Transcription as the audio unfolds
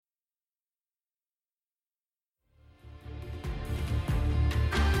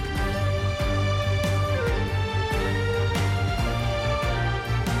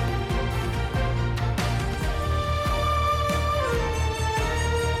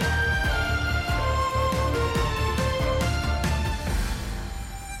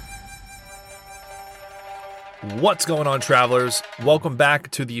What's going on, travelers? Welcome back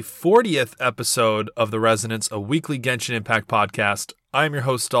to the 40th episode of The Resonance, a weekly Genshin Impact podcast. I'm your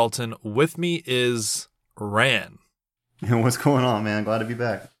host, Dalton. With me is Ran. What's going on, man? Glad to be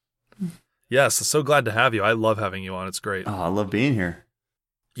back. Yes, so glad to have you. I love having you on. It's great. Oh, I love being here.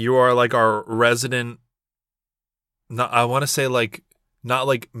 You are like our resident, I want to say like, not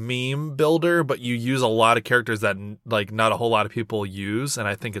like meme builder, but you use a lot of characters that like not a whole lot of people use, and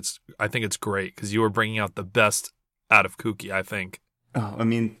I think it's great because you are bringing out the best out of Kuki, I think. Oh, I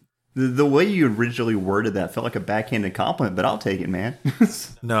mean, the way you originally worded that felt like a backhanded compliment, but I'll take it, man.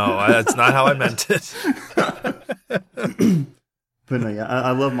 No, that's not how I meant it. But no, yeah,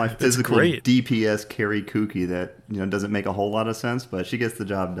 I love my physical DPS carry Kuki that doesn't make a whole lot of sense, but she gets the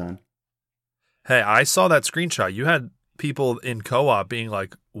job done. Hey, I saw that screenshot. You had people in co-op being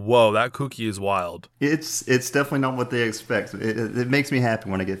like, whoa, that Kuki is wild. It's definitely not what they expect. It makes me happy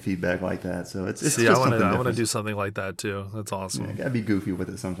when I get feedback like that. So it's See, just I want to do something like that too. That's awesome. Yeah, gotta be goofy with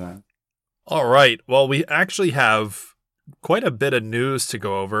it sometimes. All right. Well, we actually have quite a bit of news to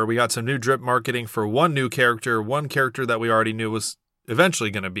go over. We got some new drip marketing for one character that we already knew was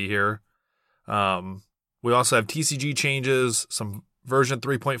eventually going to be here. We also have TCG changes, some version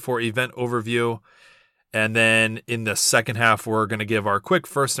 3.4 event overview. And then in the second half, we're going to give our quick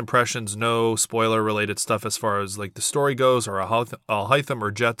first impressions, no spoiler related stuff as far as like the story goes, or Alhaitham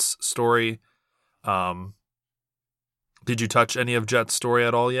or Jet's story. Did you touch any of Jet's story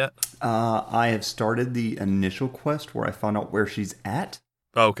at all yet? I have started the initial quest where I found out where she's at.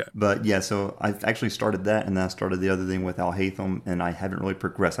 Okay. But yeah, so I've actually started that, and then I started the other thing with Alhaitham, and I haven't really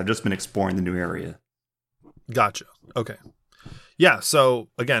progressed. I've just been exploring the new area. Gotcha. Okay. Yeah, so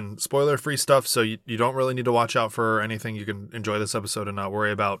again, spoiler-free stuff, so you don't really need to watch out for anything. You can enjoy this episode and not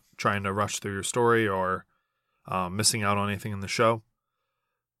worry about trying to rush through your story or missing out on anything in the show.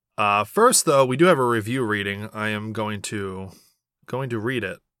 First, though, we do have a review reading. I am going to read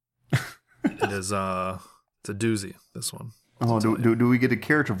it. It is it's a doozy, this one. Oh, do we get a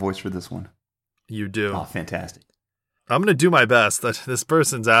character voice for this one? You do. Oh, fantastic. I'm going to do my best. This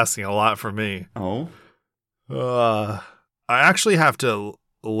person's asking a lot from me. Oh? I actually have to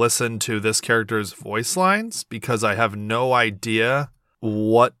listen to this character's voice lines because I have no idea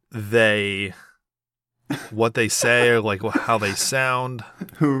what they say or like how they sound.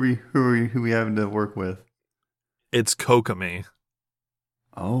 Who are we having to work with? It's Kokomi.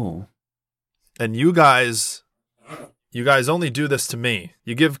 Oh. And you guys only do this to me.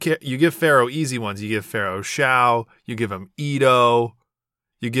 You give Pharaoh easy ones. You give Pharaoh Shao. You give him Ito.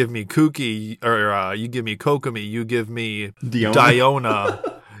 You give me Kuki, or you give me Kokomi. You give me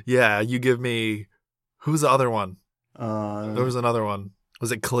Diona. Yeah, you give me... Who's the other one? There was another one.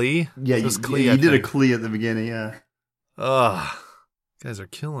 Was it Klee? Yeah, it was Klee, you did a Klee at the beginning, yeah. Ugh. You guys are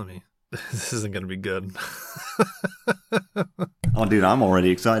killing me. This isn't going to be good. Oh, dude, I'm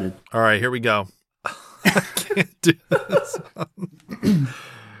already excited. All right, here we go. I can't do this.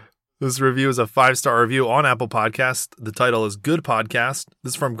 This review is a 5-star review on Apple Podcast. The title is Good Podcast.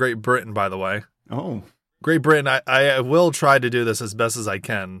 This is from Great Britain, by the way. Oh. Great Britain, I will try to do this as best as I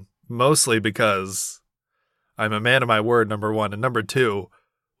can, mostly because I'm a man of my word, number one. And number two,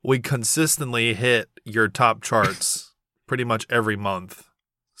 we consistently hit your top charts pretty much every month.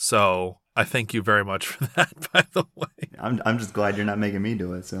 So I thank you very much for that, by the way. I'm just glad you're not making me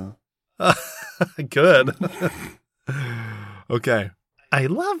do it, so. Good. Okay. I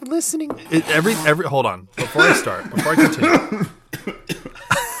love listening. Every hold on. Before I continue.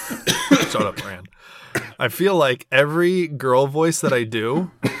 Shut up, Rand. I feel like every girl voice that I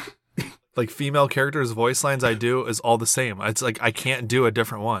do, like female characters' voice lines I do, is all the same. It's like I can't do a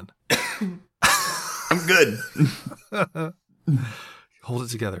different one. I'm good. Hold it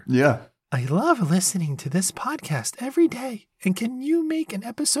together. Yeah. I love listening to this podcast every day. And can you make an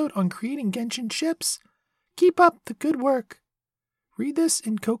episode on creating Genshin ships? Keep up the good work. Read this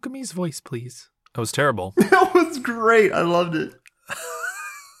in Kokomi's voice, please. That was terrible. That was great. I loved it.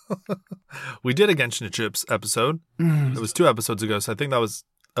 We did a Genshin Ships episode. It was 2 episodes ago, so I think that was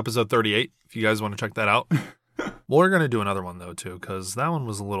episode 38, if you guys want to check that out. We're going to do another one, though, too, because that one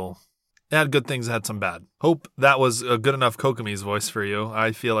was a little... It had good things, it had some bad. Hope that was a good enough Kokomi's voice for you.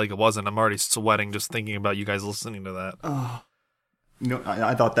 I feel like it wasn't. I'm already sweating just thinking about you guys listening to that. Oh.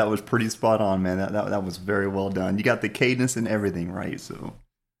 I thought that was pretty spot on, man. That was very well done. You got the cadence and everything right, so.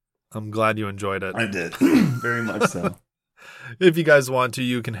 I'm glad you enjoyed it. I did. Very much so. If you guys want to,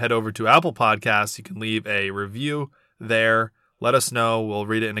 you can head over to Apple Podcasts. You can leave a review there. Let us know. We'll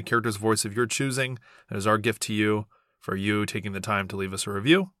read it in a character's voice of your choosing. It is our gift to you for you taking the time to leave us a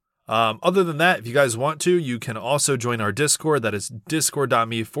review. Other than that, if you guys want to, you can also join our Discord. That is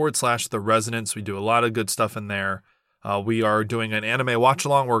discord.me/The Resonance. We do a lot of good stuff in there. We are doing an anime watch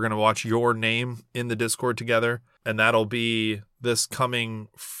along. We're going to watch Your Name in the Discord together. And that'll be this coming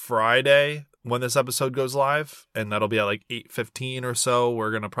Friday when this episode goes live. And that'll be at like 8:15 or so.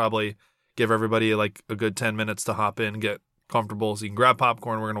 We're going to probably give everybody like a good 10 minutes to hop in, get comfortable so you can grab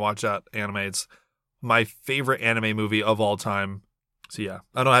popcorn. We're going to watch that anime. It's my favorite anime movie of all time. So yeah,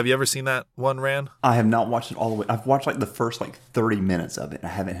 I don't know. Have you ever seen that one, Ran? I have not watched it all the way. I've watched like the first like 30 minutes of it. I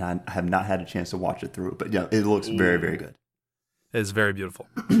have not had a chance to watch it through. But yeah, it looks very, very good. It is very beautiful.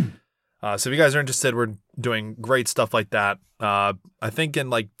 So if you guys are interested, we're doing great stuff like that. I think in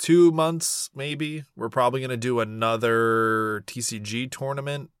like 2 months, maybe we're probably going to do another TCG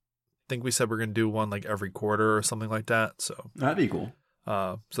tournament. I think we said we're going to do one like every quarter or something like that. So that'd be cool.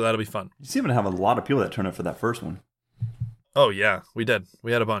 So that'll be fun. You seem to have a lot of people that turn up for that first one. Oh, yeah, we did.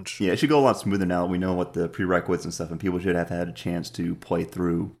 We had a bunch. Yeah, it should go a lot smoother now that we know what the prerequisites and stuff, and people should have had a chance to play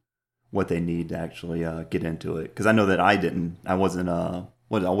through what they need to actually get into it. Because I know that I didn't. I wasn't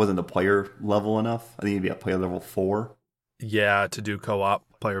a player level enough. I think you'd be at player level 4. Yeah, to do co-op,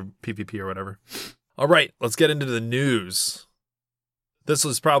 player PvP or whatever. All right, let's get into the news. This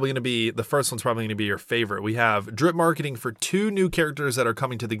is probably going to be, the first one's probably going to be your favorite. We have drip marketing for 2 new characters that are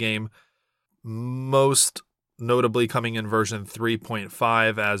coming to the game. Most notably coming in version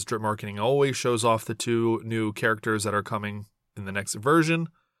 3.5, as drip marketing always shows off the 2 new characters that are coming in the next version.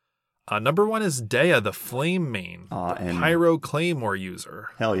 Number 1 is Dehya, the Flame Main, and Pyro Claymore user.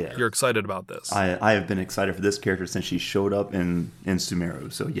 Hell yeah. You're excited about this. I have been excited for this character since she showed up in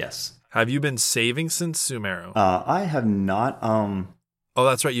Sumeru, so yes. Have you been saving since Sumeru? I have not. Oh,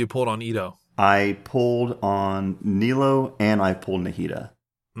 that's right. You pulled on Ito. I pulled on Nilo and I pulled Nahida.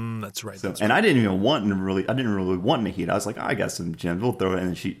 That's right. So, and I didn't even want I didn't really want Nahida. I was like, I got some gems. We'll throw it.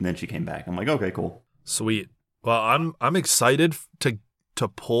 And then she came back. I'm like, okay, cool. Sweet. Well, I'm excited to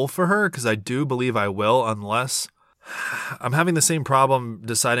pull for her because I do believe I will, unless I'm having the same problem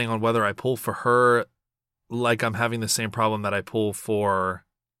deciding on whether I pull for her, like I'm having the same problem that I pull for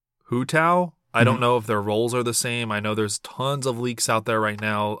Hu Tao. I don't know if their roles are the same. I know there's tons of leaks out there right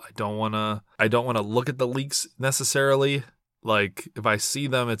now. I don't want to look at the leaks necessarily. Like, if I see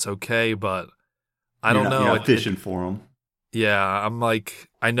them, it's okay, but I don't know. You're not fishing for them. Yeah, I'm like,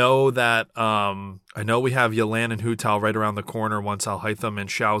 I know that, I know we have Yelan and Hu Tao right around the corner once Alhaitham and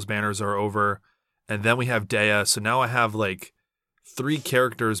Xiao's banners are over, and then we have Dehya. So now I have like 3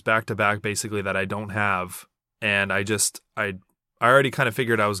 characters back to back basically that I don't have, and I already kind of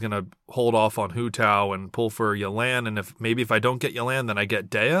figured I was gonna hold off on Hu Tao and pull for Yelan, and if I don't get Yelan, then I get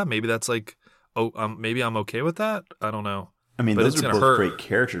Dehya. Maybe that's like, maybe I'm okay with that. I don't know. I mean, those are both great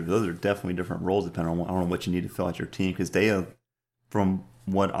characters. Those are definitely different roles depending on I don't know what you need to fill out your team. Because Dehya, from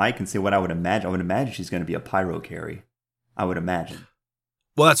what I can see, what I would imagine she's going to be a pyro carry. I would imagine.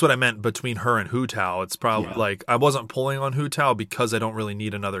 Well, that's what I meant between her and Hu Tao. It's probably like I wasn't pulling on Hu Tao because I don't really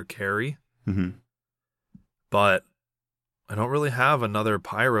need another carry. Mm-hmm. But I don't really have another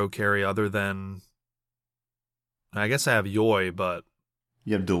pyro carry other than, I guess I have Yoi, but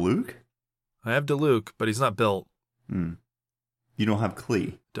you have Diluc? I have Diluc, but he's not built. You don't have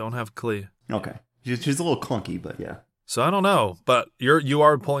Klee. Don't have Klee. Okay. She's a little clunky, but yeah. So I don't know, but you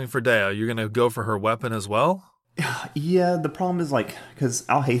are pulling for Dehya. You're going to go for her weapon as well? Yeah, the problem is like, because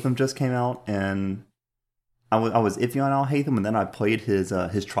Alhaitham just came out, and I was iffy on Alhaitham, and then I played his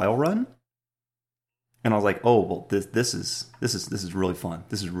trial run, and I was like, oh well, this is really fun.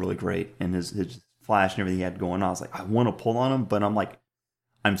 This is really great, and his flash and everything he had going on. I was like, I want to pull on him, but I'm like,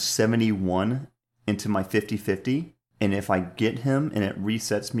 I'm 71 into my 50-50. And if I get him and it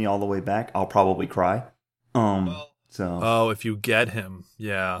resets me all the way back, I'll probably cry. If you get him,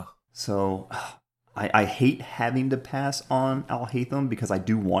 yeah. So I hate having to pass on Alhaitham because I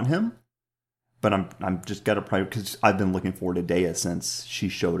do want him, but I'm just gotta probably because I've been looking forward to Dehya since she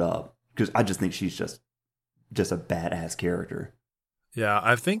showed up because I just think she's just a badass character. Yeah,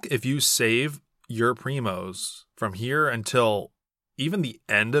 I think if you save your primos from here until even the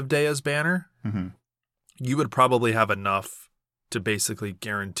end of Dehya's banner. Mm-hmm. You would probably have enough to basically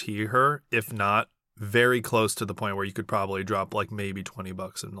guarantee her, if not very close to the point where you could probably drop like maybe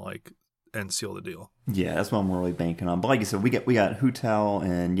 $20 and seal the deal. Yeah, that's what I'm really banking on. But like you said, we got Hu Tao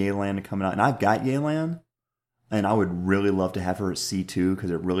and Yelan coming out, and I've got Yelan, and I would really love to have her at C2 because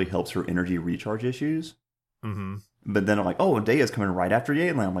it really helps her energy recharge issues. Mm-hmm. But then I'm like, oh, Dehya's coming right after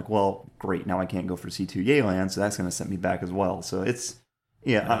Yelan. I'm like, well, great, now I can't go for C2 Yelan, so that's going to set me back as well. So it's...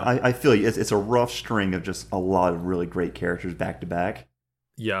 Yeah, I feel you. It's a rough string of just a lot of really great characters back to back.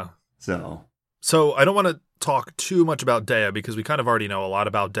 Yeah. So So I don't want to talk too much about Dehya because we kind of already know a lot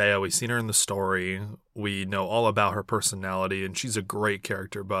about Dehya. We've seen her in the story. We know all about her personality, and she's a great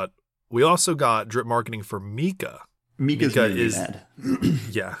character. But we also got drip marketing for Mika. Mika is mad.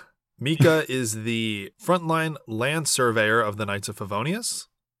 Yeah. Mika is the frontline land surveyor of the Knights of Favonius.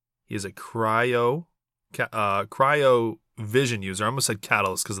 He is a cryo vision user. I almost said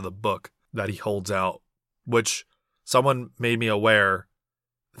catalyst because of the book that he holds out, which someone made me aware,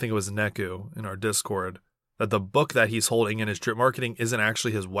 I think it was Neku in our Discord, that the book that he's holding in his drip marketing isn't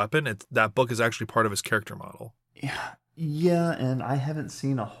actually his weapon. That book is actually part of his character model. Yeah, and I haven't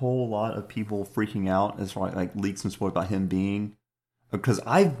seen a whole lot of people freaking out as far as like leaks and spoiled about him being, because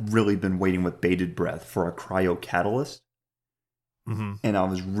I've really been waiting with bated breath for a cryo catalyst. Mm-hmm. And I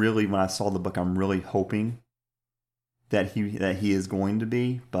was really, when I saw the book, I'm really hoping that he is going to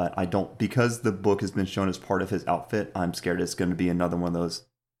be, but I don't, because the book has been shown as part of his outfit. I'm scared it's going to be another one of those,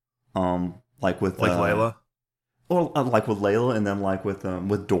 like Layla, or like with Layla, and then like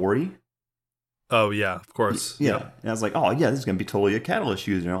with Dory. Oh yeah, of course. Yeah, yep. And I was like, oh yeah, this is going to be totally a catalyst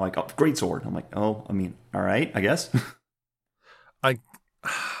user. And I'm like, oh, great sword. I'm like, oh, I mean, all right, I guess.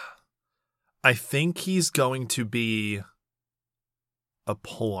 I think he's going to be a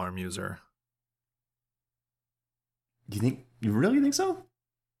polearm user. You really think so?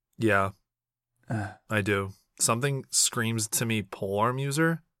 Yeah, I do. Something screams to me polearm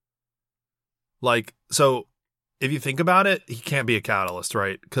user. Like, so if you think about it, he can't be a catalyst,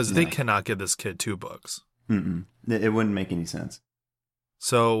 right? Because they cannot give this kid 2 books. It wouldn't make any sense.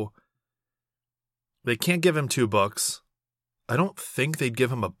 So they can't give him 2 books. I don't think they'd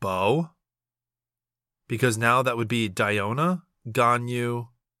give him a bow, because now that would be Diona, Ganyu,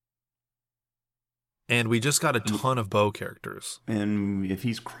 and we just got a ton of bow characters. And if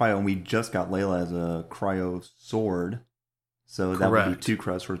he's cryo, we just got Layla as a cryo sword. So that Correct. would be 2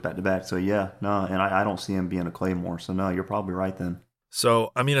 cryo swords back to back. So yeah, no, and I don't see him being a claymore. So no, you're probably right then.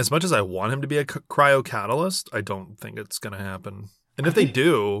 So, I mean, as much as I want him to be a cryo catalyst, I don't think it's going to happen. And if they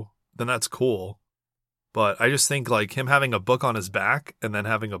do, then that's cool. But I just think like him having a book on his back and then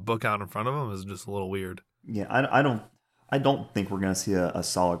having a book out in front of him is just a little weird. Yeah, I don't think we're going to see a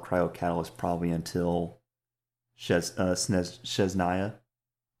solid cryo catalyst probably until Shesnaya.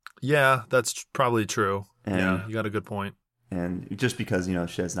 Yeah, that's probably true. And, yeah, you got a good point. And just because,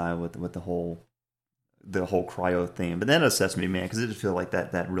 Shesnaya with the whole cryo thing, but then a Sesame Man, because I just feel like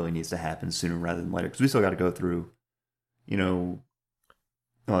that really needs to happen sooner rather than later, because we still got to go through,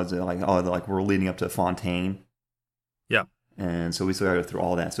 like we're leading up to Fontaine. Yeah. And so we still got to go through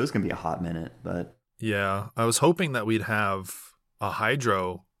all that. So it's going to be a hot minute, but. Yeah, I was hoping that we'd have a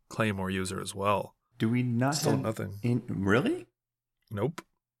Hydro Claymore user as well. Do we not Still have nothing. Really? Nope.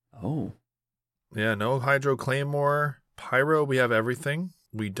 Oh. Yeah, no Hydro Claymore. Pyro, we have everything.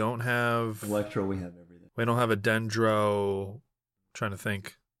 We don't have... Electro, we have everything. We don't have a Dendro... I'm trying to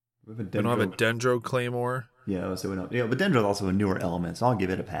think. We don't have a Dendro Claymore. Yeah, so we don't... Yeah, but Dendro's also a newer element, so I'll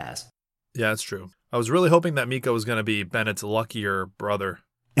give it a pass. Yeah, that's true. I was really hoping that Mika was going to be Bennett's luckier brother.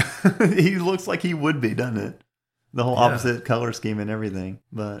 He looks like he would be, doesn't it? The whole opposite color scheme and everything.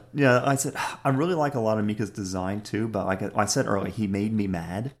 But yeah, I said I really like a lot of Mika's design too. But like I said earlier, he made me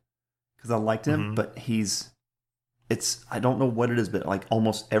mad because I liked him. But I don't know what it is, but like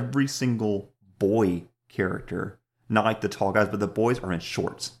almost every single boy character, not like the tall guys, but the boys are in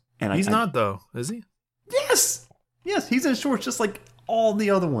shorts. And he's not though, is he? Yes, he's in shorts just like all the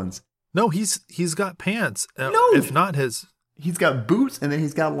other ones. No, he's got pants. No, if not his. He's got boots, and then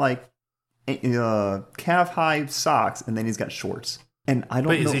he's got like calf-high socks, and then he's got shorts. And I don't know.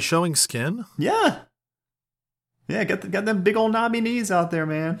 Wait, is he showing skin? Yeah. Yeah, got them big old knobby knees out there,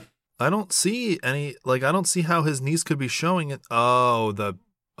 man. I don't see any, like, I don't see how his knees could be showing it. I'm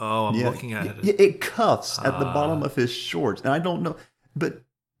looking at it. Yeah, it cuffs at the bottom of his shorts, and I don't know. But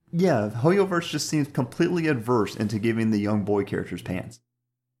yeah, Hoyoverse just seems completely adverse into giving the young boy characters pants.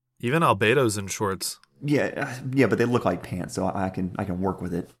 Even Albedo's in shorts. Yeah, but they look like pants, so I can work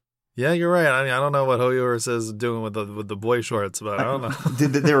with it. Yeah, you're right. I mean, I don't know what Hoyoverse is doing with the boy shorts, but I don't know.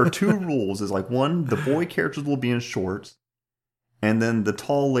 There are 2 rules. Is like, one, the boy characters will be in shorts, and then the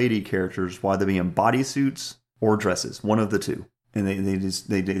tall lady characters, whether they be in bodysuits or dresses, one of the 2, and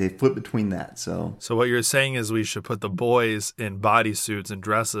they flip between that. So what you're saying is we should put the boys in bodysuits and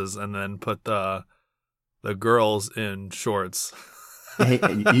dresses, and then put the girls in shorts. Hey,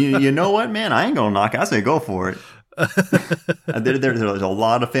 you know what, man? I ain't gonna knock. I say go for it. There's a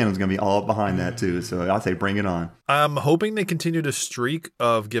lot of fandoms gonna be all behind that too. So I say bring it on. I'm hoping they continue to streak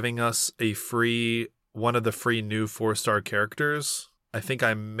of giving us one of the free new 4-star characters. I think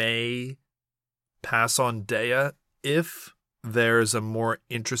I may pass on Dehya if there's a more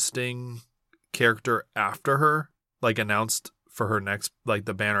interesting character after her, like announced for her next, like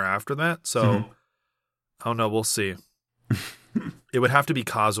the banner after that. So I don't know. We'll see. It would have to be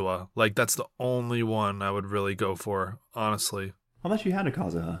Kazuha. Like that's the only one I would really go for, honestly. I thought you had a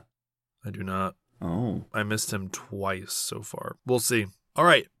Kazuha. I do not. Oh. I missed him twice so far. We'll see. All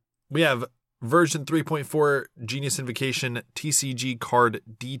right. We have version 3.4 Genius Invocation TCG card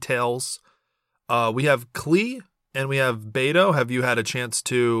details. We have Klee and we have Beto. Have you had a chance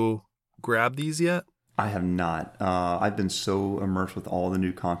to grab these yet? I have not. I've been so immersed with all the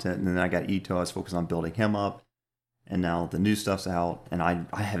new content, and then I got Ito. I was focused on building him up, and now the new stuff's out, and I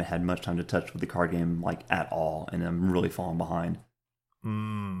haven't had much time to touch with the card game like at all, and I'm really falling behind.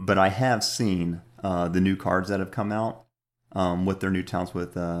 But I have seen the new cards that have come out with their new talents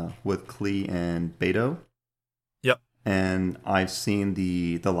with Klee and Beto. Yep. And I've seen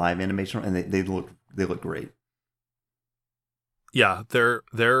the live animation, and they look great. Yeah,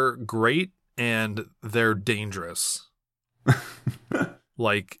 they're great and they're dangerous.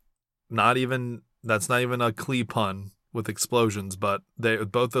 Like that's not even a Klee pun with explosions, but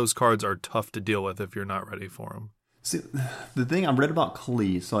both those cards are tough to deal with if you're not ready for them. See, the thing I read about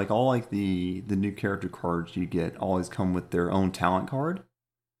Klee, so like all like the new character cards you get always come with their own talent card.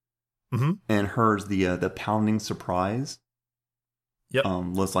 Mm-hmm. And hers, the pounding surprise. Yep.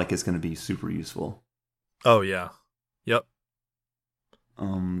 Looks like it's going to be super useful. Oh yeah. Yep.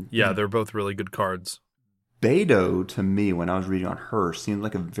 Yeah, they're both really good cards. Beto, to me, when I was reading on her, seemed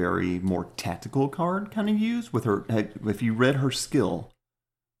like a very more tactical card kind of used with her. If you read her skill.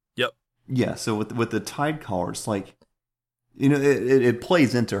 Yep. Yeah, so with the Tide cards, like, you know, it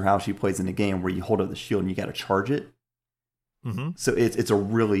plays into how she plays in the game where you hold up the shield and you got to charge it. Mm-hmm. So it's a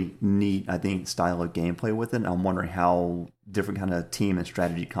really neat, I think, style of gameplay with it. And I'm wondering how different kind of team and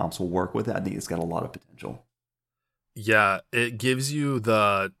strategy comps will work with it. I think it's got a lot of potential. Yeah, it gives you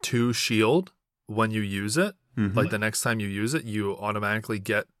the 2 shield when you use it. Mm-hmm. Like the next time you use it, you automatically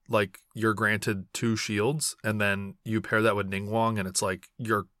get like you're granted 2 shields, and then you pair that with Ningguang, and it's like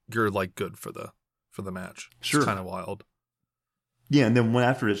you're like good for the match. Sure. It's kind of wild. Yeah, and then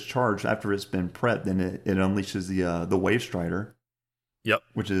after it's charged, after it's been prepped, then it unleashes the Wave Strider. Yep.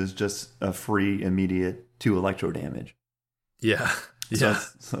 Which is just a free immediate 2 electro damage. Yeah. So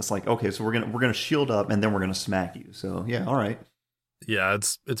it's like, okay, so we're gonna shield up and then we're gonna smack you. So yeah, all right. Yeah,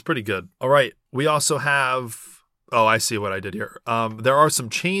 it's pretty good. All right. We also have I see what I did here. There are some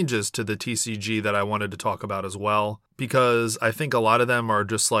changes to the TCG that I wanted to talk about as well, because I think a lot of them are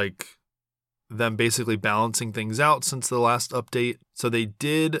just like them basically balancing things out since the last update. So they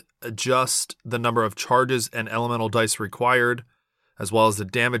did adjust the number of charges and elemental dice required, as well as the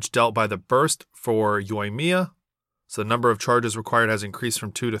damage dealt by the burst for Yoimiya. So the number of charges required has increased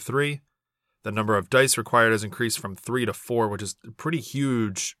from 2 to 3. The number of dice required has increased from 3 to 4, which is a pretty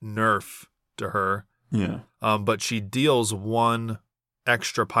huge nerf to her. Yeah. But she deals 1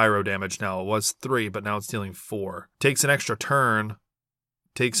 extra pyro damage now. It was 3, but now it's dealing 4. Takes an extra turn,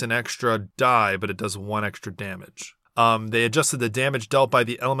 takes an extra die, but it does 1 extra damage. They adjusted the damage dealt by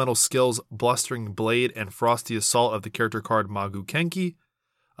the elemental skills Blustering Blade and Frosty Assault of the character card Magu Kenki.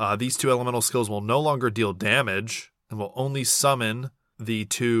 These 2 elemental skills will no longer deal damage and will only summon the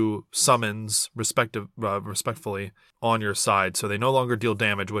 2 summons respectfully on your side. So they no longer deal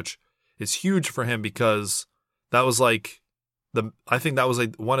damage, which is huge for him because that was like I think that was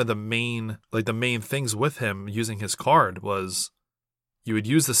like one of the main things with him using his card was you would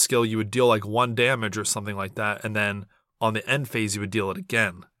use the skill, you would deal like 1 damage or something like that, and then on the end phase you would deal it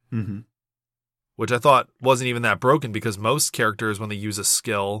again. Mm-hmm. Which I thought wasn't even that broken because most characters, when they use a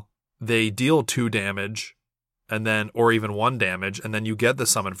skill, they deal 2 damage and then, or even 1 damage, and then you get the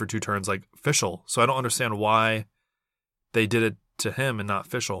summon for 2 turns like Fischl. So I don't understand why they did it to him and not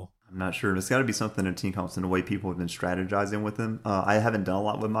Fischl. I'm not sure. There's got to be something in Team Comps in the way people have been strategizing with him. I haven't done a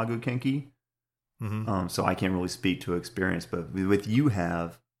lot with Magu Kenki, so I can't really speak to experience, but with you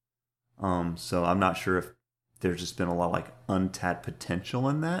have, so I'm not sure if there's just been a lot of like untapped potential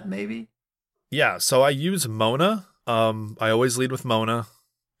in that, maybe? Yeah, so I use Mona. I always lead with Mona,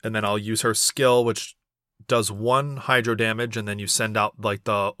 and then I'll use her skill, which does 1 hydro damage, and then you send out like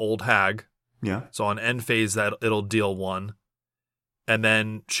the old hag. Yeah. So on end phase, that it'll deal 1. And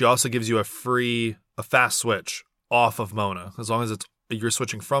then she also gives you a fast switch off of Mona. As long as you're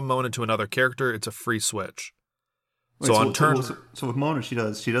switching from Mona to another character, it's a free switch. Wait, so on turn... So with Mona, she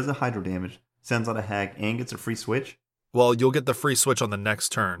does a hydro damage, sends out a hag, and gets a free switch? Well, you'll get the free switch on the next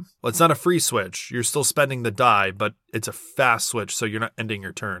turn. Well, it's not a free switch. You're still spending the die, but it's a fast switch, so you're not ending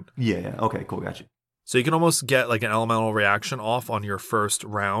your turn. Yeah. Okay, cool, got you. So you can almost get like an elemental reaction off on your first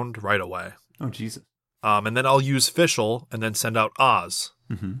round right away. Oh, Jesus. And then I'll use Fischl and then send out Oz.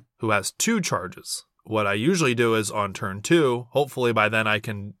 who has 2 charges. What I usually do is on turn 2, hopefully by then I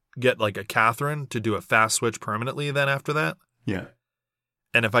can get like a Catherine to do a fast switch permanently then after that. Yeah.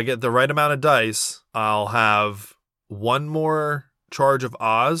 And if I get the right amount of dice, I'll have 1 more charge of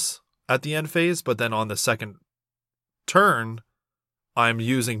Oz at the end phase, but then on the second turn, I'm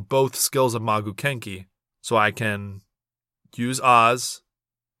using both skills of Magu Kenki, so I can use Oz,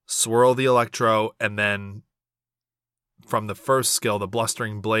 swirl the Electro, and then from the first skill, the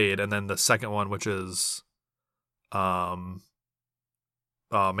Blustering Blade, and then the second one, which is, oh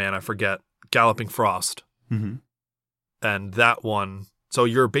man, I forget, Galloping Frost. Mm-hmm. And that one, so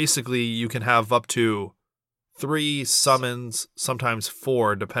you can have up to 3 summons, sometimes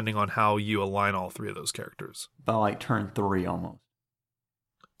 4, depending on how you align all 3 of those characters. By like turn 3 almost.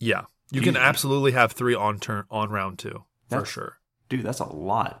 Yeah, you can absolutely have 3 on round 2 for sure. Dude, that's a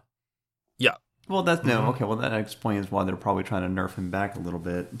lot. Yeah. Well, okay. Well, that explains why they're probably trying to nerf him back a little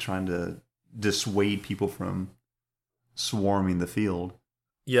bit, trying to dissuade people from swarming the field.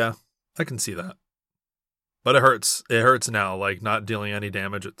 Yeah, I can see that. But it hurts. It hurts now. Like not dealing any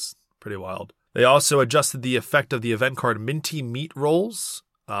damage. It's pretty wild. They also adjusted the effect of the event card Minty Meat Rolls.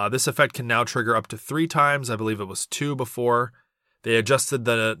 This effect can now trigger up to 3 times. I believe it was 2 before. They adjusted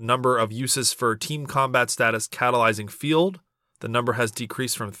the number of uses for team combat status catalyzing field. The number has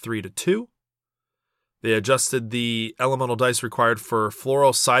decreased from 3 to 2. They adjusted the elemental dice required for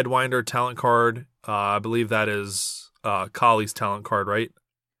Floral Sidewinder talent card. I believe that is Kali's talent card, right?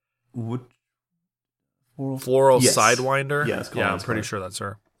 What? Floral Sidewinder? Yes, yeah, I'm pretty sure that's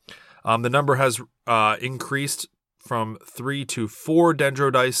her. The number has increased from 3 to 4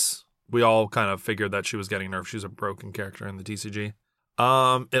 Dendro dice. We all kind of figured that she was getting nerfed. She's a broken character in the TCG.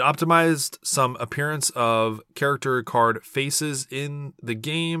 It optimized some appearance of character card faces in the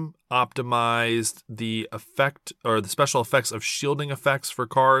game, optimized the effect or the special effects of shielding effects for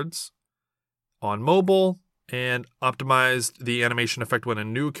cards on mobile, and optimized the animation effect when a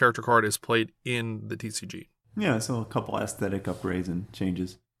new character card is played in the TCG. Yeah, so a couple aesthetic upgrades and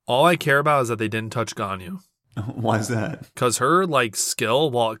changes. All I care about is that they didn't touch Ganyu. Why is that? Because her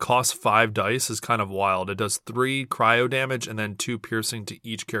skill, while it costs 5 dice, is kind of wild. It does 3 cryo damage and then 2 piercing to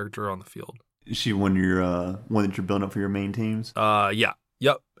each character on the field. Is she one that you're building up for your main teams? Yeah.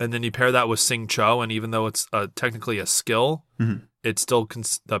 Yep. And then you pair that with Sing Cho, and even though it's technically a skill, it's still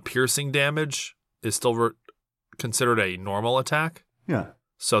the piercing damage is still considered a normal attack. Yeah.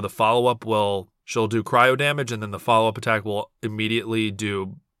 So the follow-up she'll do cryo damage, and then the follow-up attack will immediately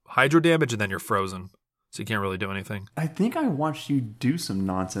do hydro damage, and then you're frozen. So you can't really do anything. I think I watched you do some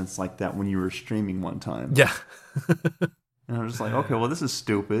nonsense like that when you were streaming one time. Yeah. And I was just like, okay, well, this is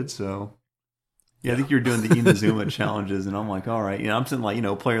stupid. So, yeah, I think you're doing the Inazuma challenges. And I'm like, all right. I'm sitting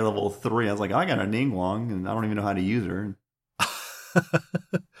like, player level 3. I was like, I got a Ningguang, and I don't even know how to use her.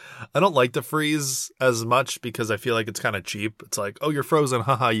 I don't like the freeze as much because I feel like it's kind of cheap. It's like, oh, you're frozen.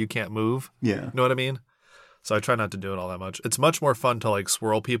 Haha, you can't move. Yeah. You know what I mean? So I try not to do it all that much. It's much more fun to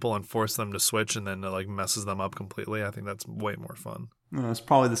swirl people and force them to switch, and then it messes them up completely. I think that's way more fun. It's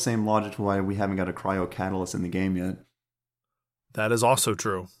probably the same logic to why we haven't got a cryo catalyst in the game yet. That is also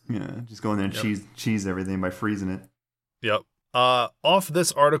true. Yeah, just go in there and cheese everything by freezing it. Yep. Off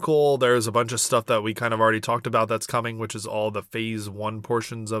this article, there's a bunch of stuff that we kind of already talked about that's coming, which is all the phase 1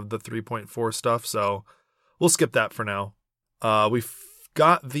 portions of the 3.4 stuff. So we'll skip that for now. We've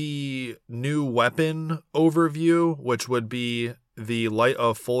got the new weapon overview, which would be the Light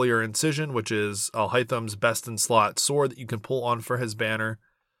of Foliar Incision, which is Alhaitham's best in slot sword that you can pull on for his banner.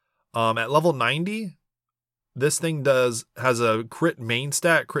 At level 90, this thing has a crit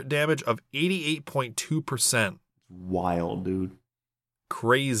damage of 88.2%. Wild, dude.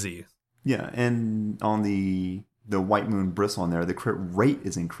 Crazy. Yeah, and on the White Moon Bristle on there, the crit rate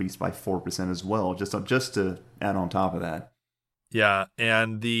is increased by 4% as well, just to add on top of that. Yeah,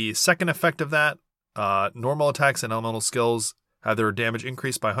 and the second effect of that, normal attacks and elemental skills have their damage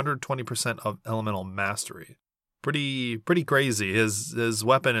increased by 120% of elemental mastery. Pretty crazy. His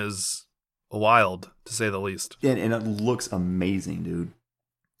weapon is wild, to say the least. And it looks amazing, dude.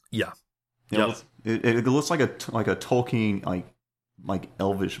 Yeah. It looks like a Tolkien like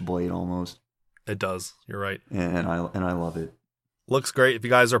elvish blade almost. It does. You're right. And I love it. Looks great. If you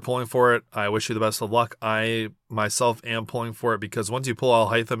guys are pulling for it, I wish you the best of luck. I myself am pulling for it because once you pull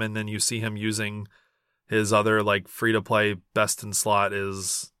Alhaitham and then you see him using his other free-to-play best in slot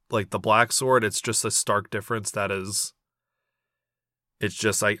is the Black Sword, it's just a stark difference it's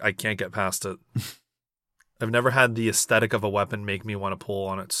just I can't get past it. I've never had the aesthetic of a weapon make me want to pull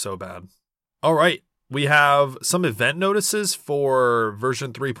on it so bad. All right. We have some event notices for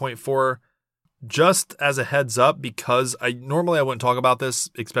version 3.4. just as a heads up, because I wouldn't talk about this,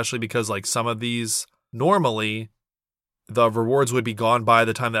 especially because like some of these, normally the rewards would be gone by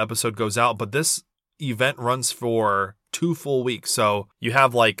the time the episode goes out, but this event runs for 2 full weeks. So you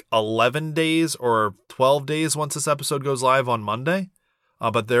have like 11 days or 12 days once this episode goes live on Monday.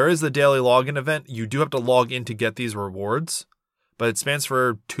 But there is the daily login event. You do have to log in to get these rewards, but it spans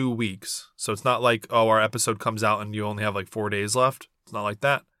for 2 weeks. So it's not like, oh, our episode comes out and you only have like 4 days left. It's not like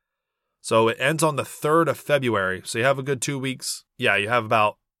that. So it ends on the 3rd of February. So you have a good 2 weeks. Yeah, you have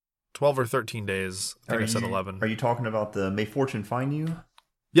about 12 or 13 days. I think I said 11. Are you talking about the May Fortune Find You?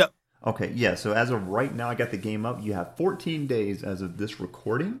 Yep. Okay, yeah. So as of right now, I got the game up. You have 14 days as of this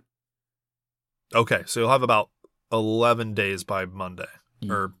recording. Okay, so you'll have about 11 days by Monday.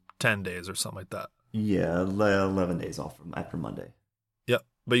 Or 10 days or something like that. Yeah, 11 days off from after Monday. Yep.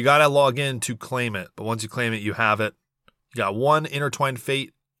 But you got to log in to claim it. But once you claim it, you have it. You got 1 Intertwined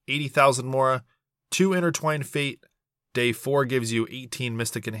Fate, 80,000 Mora, 2 Intertwined Fate. Day 4 gives you 18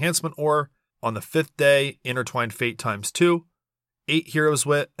 Mystic Enhancement Ore. On the 5th day, Intertwined Fate times 2, 8 Heroes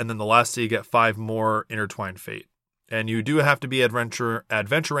Wit, and then the last day you get 5 more Intertwined Fate. And you do have to be adventure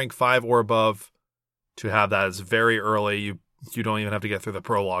rank 5 or above to have that. It's very early. You don't even have to get through the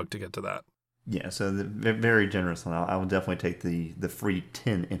prologue to get to that. Yeah, so very generous. I will definitely take the free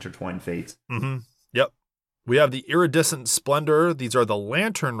 10 Intertwined Fates. Mm-hmm. Yep. We have the Iridescent Splendor. These are the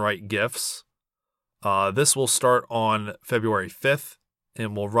Lantern Rite gifts. This will start on February 5th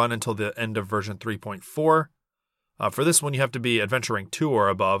and will run until the end of version 3.4. For this one, you have to be Adventure Rank 2 or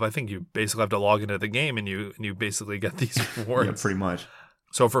above. I think you basically have to log into the game and you basically get these rewards. Yeah, pretty much.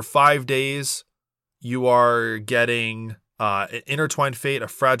 So for 5 days, you are getting Intertwined Fate, a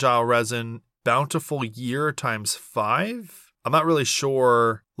Fragile Resin, Bountiful Year times 5. I'm not really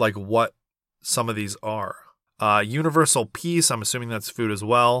sure like what some of these are. Universal Peace, I'm assuming that's food as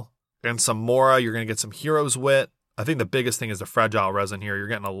well. And some Mora, you're going to get some Heroes Wit. I think the biggest thing is the Fragile Resin here. You're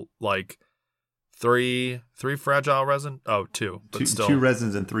getting like three Fragile Resin? Oh, 2. But still. 2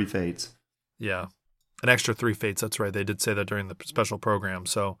 Resins and 3 Fates. Yeah. An extra 3 Fates, that's right. They did say that during the special program.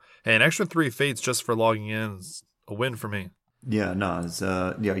 So, hey, an extra 3 Fates just for logging in is a win for me. Yeah, no, it's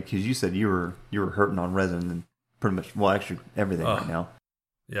because you said you were hurting on resin and pretty much actually everything right now.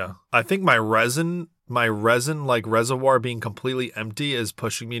 Yeah, I think my resin like reservoir being completely empty is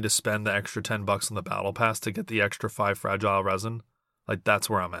pushing me to spend the extra $10 on the battle pass to get the extra 5 fragile resin. Like that's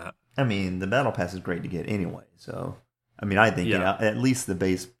where I'm at. I mean, the battle pass is great to get anyway. So, I mean, I think at least the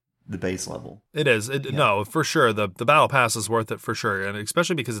base level. It is. No, for sure. The battle pass is worth it for sure, and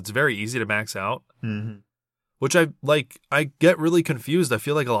especially because it's very easy to max out. Mm-hmm. Which I get really confused. I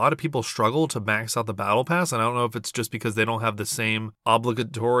feel like a lot of people struggle to max out the battle pass, and I don't know if it's just because they don't have the same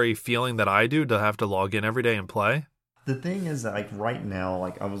obligatory feeling that I do to have to log in every day and play. The thing is that, like, right now,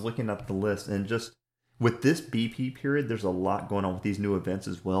 like, I was looking at the list, and just with this BP period, there's a lot going on with these new events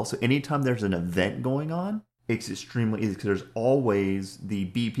as well. So anytime there's an event going on, it's extremely easy because there's always the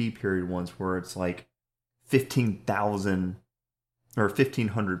BP period ones where it's like 15,000 or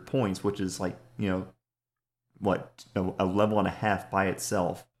 1,500 points, which is like, a level and a half by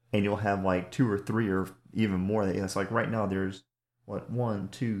itself, and you'll have like 2 or 3 or even more. It's like right now there's 1,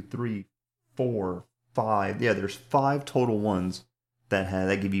 2, 3, 4, 5. Yeah, there's 5 total ones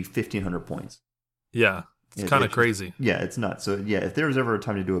that give you 1,500 points. Yeah, it's kind of crazy. Yeah, it's nuts. So yeah, if there's ever a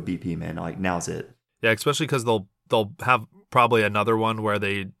time to do a BP, man, like now's it. Yeah, especially because they'll have probably another one where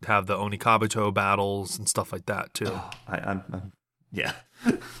they have the Onikabuto battles and stuff like that too. Oh, I'm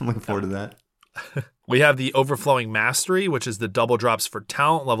looking forward to that. We have the Overflowing Mastery, which is the double drops for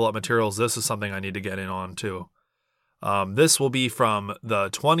talent level up materials. This is something I need to get in on too. This will be from the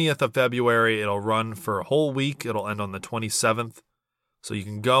 20th of February. It'll run for a whole week. It'll end on the 27th. So you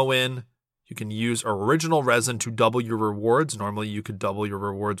can go in, you can use original resin to double your rewards. Normally you could double your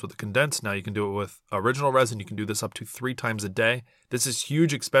rewards with a condensed. Now you can do it with original resin. You can do this up to 3 times a day. This is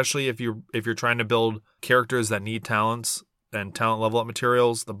huge, especially if you're trying to build characters that need talents and talent level up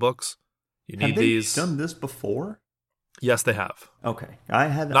materials, the books. You need these. Have they done this before? Yes, they have. Okay. I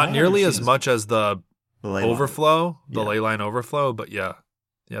have not nearly as much as the Overflow, the Leyline Overflow, but yeah,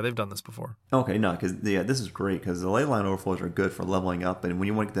 they've done this before. Okay, no, because this is great because the Leyline Overflows are good for leveling up, and when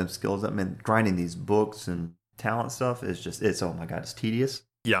you want to get them skills up, man, grinding these books and talent stuff is just oh my god, it's tedious.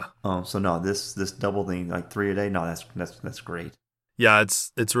 Yeah. So no, this double thing like 3 a day, no, that's great. Yeah,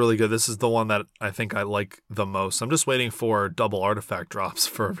 it's really good. This is the one that I think I like the most. I'm just waiting for double artifact drops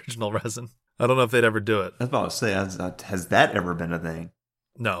for original resin. I don't know if they'd ever do it. I was about to say, has that ever been a thing?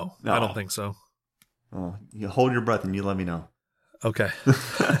 No, I don't think so. Oh, you hold your breath and you let me know. Okay.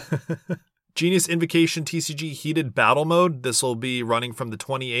 Genius Invocation TCG Heated Battle Mode. This will be running from the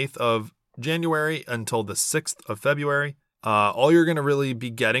 28th of January until the 6th of February. All you're going to really be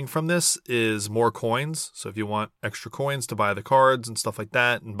getting from this is more coins. So if you want extra coins to buy the cards and stuff like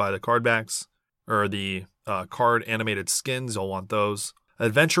that and buy the card backs or the card animated skins, you'll want those.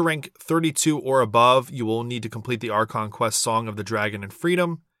 Adventure rank 32 or above, you will need to complete the Archon Quest Song of the Dragon and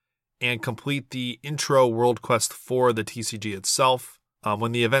Freedom and complete the intro world quest for the TCG itself.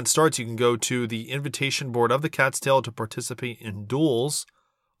 When the event starts, you can go to the invitation board of the Cat's Tail to participate in duels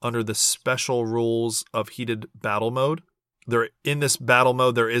under the special rules of heated battle mode. In this battle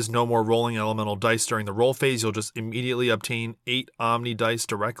mode, there is no more rolling elemental dice during the roll phase. You'll just immediately obtain 8 Omni dice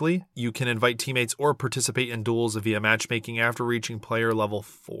directly. You can invite teammates or participate in duels via matchmaking after reaching player level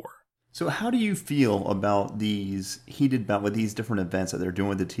 4. So how do you feel about these with these different events that they're doing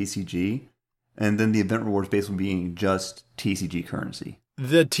with the TCG, and then the event rewards basically being just TCG currency?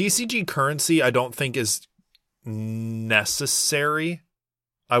 The TCG currency I don't think is necessary.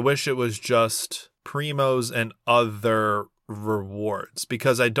 I wish it was just primos and other rewards,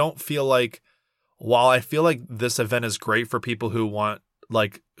 because I don't feel like, while I feel like this event is great for people who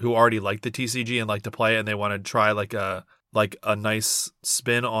already like the TCG and like to play it and they want to try like a nice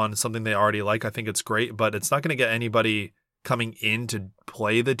spin on something they already like, I think it's great, but it's not going to get anybody coming in to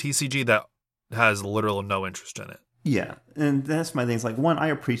play the TCG that has literally no interest in it. Yeah, and that's my thing. It's like, one, I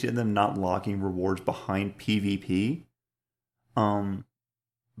appreciate them not locking rewards behind PvP.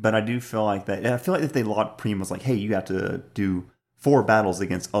 But I do feel like that. I feel like if they lock primos, like, hey, you have to do 4 battles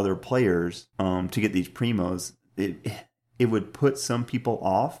against other players to get these primos, it would put some people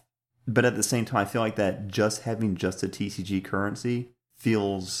off. But at the same time, I feel like that just having just a TCG currency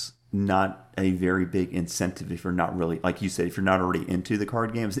feels not a very big incentive if you're not really, like you said, if you're not already into the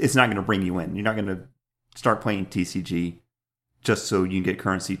card games. It's not going to bring you in. You're not going to start playing TCG just so you can get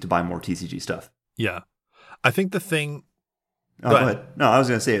currency to buy more TCG stuff. Yeah. I think the thing... Go ahead. No, I was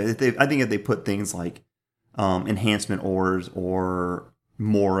going to say, I think if they put things like enhancement ores or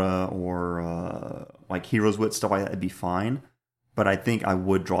Mora or like Heroes Wit, stuff like that, it'd be fine. But I think I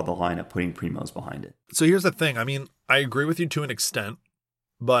would draw the line at putting primos behind it. So here's the thing. I mean, I agree with you to an extent,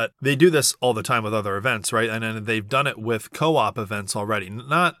 but they do this all the time with other events, right? And then they've done it with co-op events already.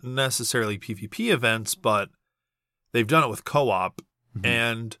 Not necessarily PvP events, but they've done it with co-op. Mm-hmm.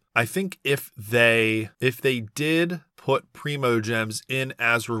 And I think if they did put Primo Gems in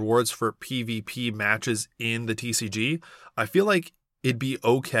as rewards for PvP matches in the TCG, I feel like it'd be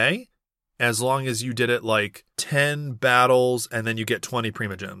okay as long as you did it like 10 battles and then you get 20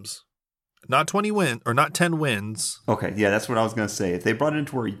 Primo Gems. Not 20 win or not 10 wins. Okay, yeah, that's what I was going to say. If they brought it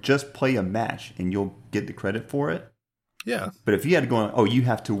into where you just play a match and you'll get the credit for it. Yeah. But if you had to go, you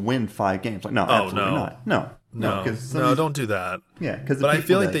have to win 5 games. Like, no, absolutely not. No, don't do that. Yeah, because but I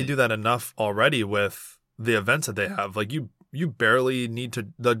feel like they do that enough already with the events that they have. Like you barely need to.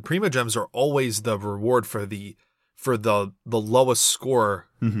 The Primo Gems are always the reward for the lowest score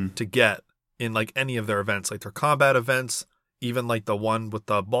to get in like any of their events, like their combat events, even like the one with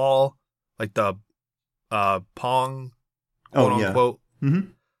the ball, like the Pong, quote unquote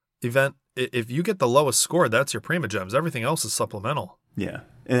event. If you get the lowest score, that's your Primo Gems. Everything else is supplemental. Yeah.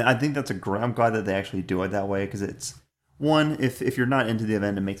 And I think that's I'm glad that they actually do it that way, because it's, one, if you're not into the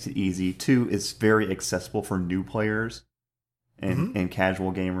event, it makes it easy. 2, it's very accessible for new players and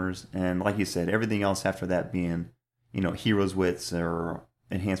casual gamers. And like you said, everything else after that being, Heroes Wits or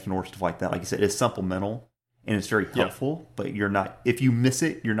enhancement or stuff like that, like you said, it's supplemental and it's very helpful, but you're not, if you miss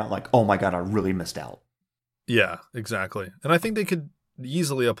it, you're not like, oh my God, I really missed out. Yeah, exactly. And I think they could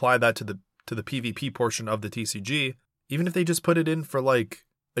easily apply that to the PvP portion of the TCG, even if they just put it in for like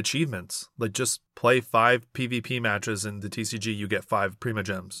achievements. Like just play 5 PvP matches in the TCG, you get 5 Primo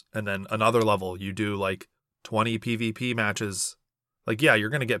Gems, and then another level you do like 20 PvP matches. Like, yeah, you're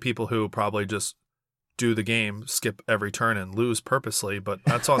going to get people who probably just do the game, skip every turn and lose purposely, but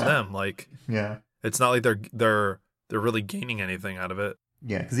that's on them. Like, yeah, it's not like they're really gaining anything out of it.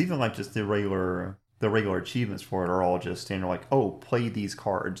 Yeah, because even like just the regular achievements for it are all just standard, like, play these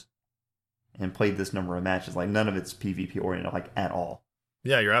cards and play this number of matches. Like, none of it's PvP oriented, like, at all.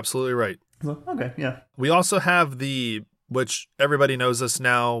 Yeah, you're absolutely right. Okay, yeah. We also have which everybody knows this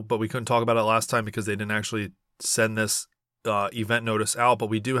now, but we couldn't talk about it last time because they didn't actually send this event notice out, but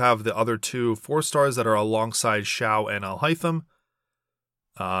we do have the other 2 4-stars that are alongside Xiao and Alhaitham.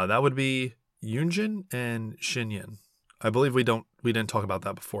 That would be Yunjin and Xinyan. I believe we didn't talk about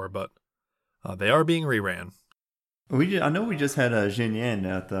that before, but they are being reran. I know we just had Xinyan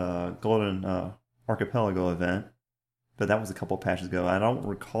at the Golden Archipelago event, but that was a couple of patches ago. I don't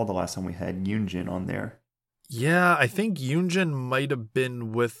recall the last time we had Yunjin on there. Yeah, I think Yunjin might have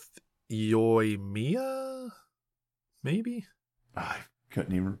been with Yoimiya, maybe? I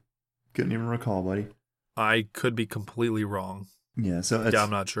couldn't even Couldn't even recall, buddy. I could be completely wrong. Yeah, Yeah, I'm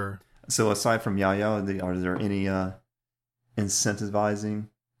not sure. So aside from Yao Yao, are there any incentivizing,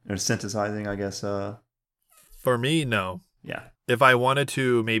 I guess? For me, no. Yeah. If I wanted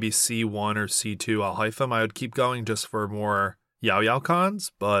to maybe C1 or C2 Al-Haytham, I would keep going just for more Yao Yao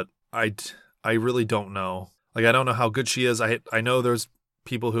cons, but I really don't know. Like, I don't know how good she is. I know there's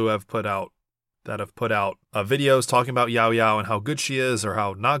people who have put out videos talking about Yao Yao and how good she is or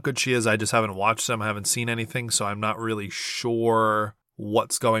how not good she is. I just haven't watched them. I haven't seen anything, so I'm not really sure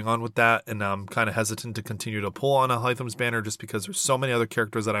what's going on with that, and I'm kind of hesitant to continue to pull on Al-Haytham's banner just because there's so many other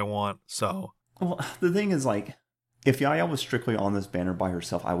characters that I want. So, well, the thing is, like, if Yaya was strictly on this banner by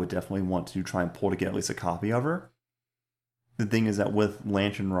herself, I would definitely want to try and pull to get at least a copy of her. The thing is that with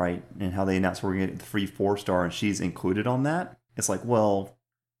Lantern Right and how they announced we're going to get the free 4-star and she's included on that, it's like, well,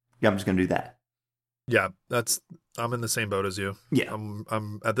 yeah, I'm just going to do that. Yeah, I'm in the same boat as you. Yeah.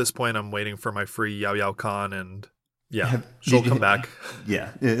 I'm at this point, I'm waiting for my free Yao Yao con, and yeah, she'll come back.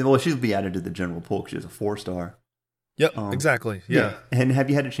 Yeah. Well, she'll be added to the general pool because she's a 4-star. Yep, exactly. Yeah. And have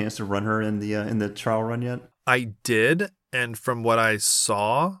you had a chance to run her in the trial run yet? I did, and from what I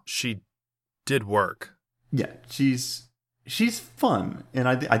saw, she did work. Yeah, she's fun, and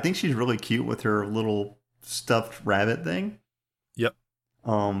I think she's really cute with her little stuffed rabbit thing. Yep.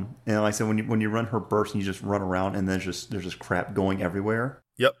 And like I said, when you run her burst and you just run around and there's just crap going everywhere.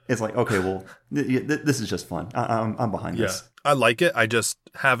 Yep. It's like, okay, well, this is just fun. I'm behind this. I like it. I just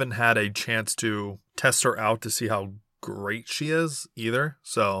haven't had a chance to test her out to see how great she is either.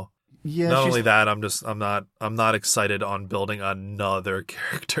 So yeah, not only that, I'm not excited on building another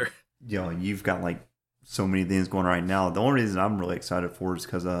character. You know, you've got like so many things going on right now. The only reason I'm really excited for is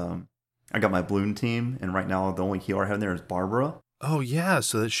because I got my Bloom team, and right now the only healer I have in there is Barbara. Oh yeah,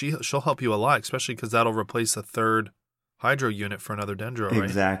 so that she'll help you a lot, especially because that'll replace a third Hydro unit for another Dendro, right?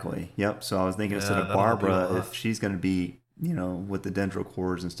 Exactly. Yep. So I was thinking instead of Barbara, if she's going to be, with the Dendro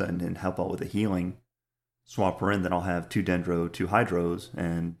cores and stuff, and help out with the healing, swap her in, then I'll have 2 Dendro, 2 Hydros,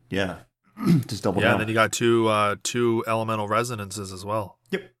 and yeah, just double down. Yeah, and then you got two elemental resonances as well.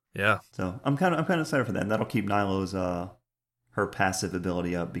 Yep. Yeah. So I'm kind of excited for that. And that'll keep Nilo's her passive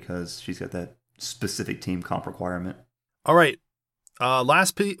ability up because she's got that specific team comp requirement. All right.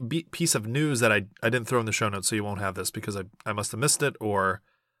 Last piece of news that I didn't throw in the show notes, so you won't have this because I must have missed it,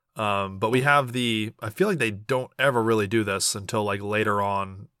 but we have I feel like they don't ever really do this until like later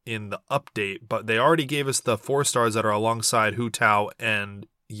on in the update, but they already gave us the 4-stars that are alongside Hu Tao and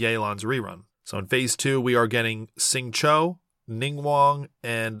Yelan's rerun. So in phase 2, we are getting Sing Cho, Ningguang,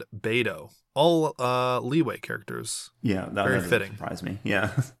 and Beidou. All leeway characters. Yeah, that very really fitting. Surprised me.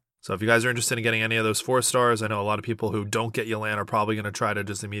 Yeah. So if you guys are interested in getting any of those 4-stars, I know a lot of people who don't get Yelan are probably going to try to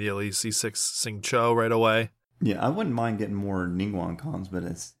just immediately C6 Sing Cho right away. Yeah, I wouldn't mind getting more Ningguang cons, but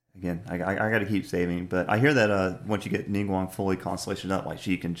it's, again, I got to keep saving. But I hear that once you get Ningguang fully Constellation up, like,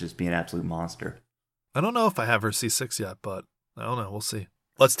 she can just be an absolute monster. I don't know if I have her C6 yet, but I don't know. We'll see.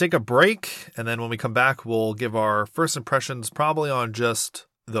 Let's take a break, and then when we come back, we'll give our first impressions probably on just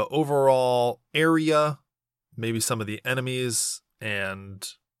the overall area, maybe some of the enemies, and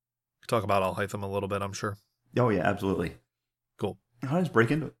talk about Al-Haytham a little bit, I'm sure. Oh, yeah, absolutely. Cool. I'll just break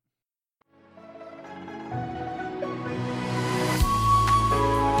into it.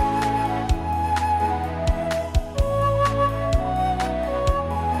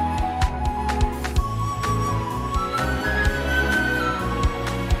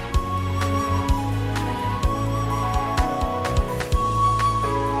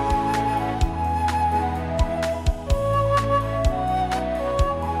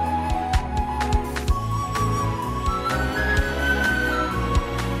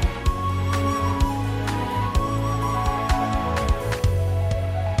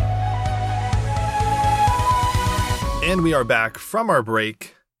 And we are back from our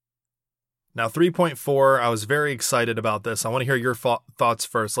break. Now 3.4, I was very excited about this. I want to hear your thoughts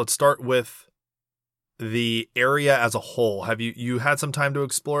first. Let's start with the area as a whole. Have you had some time to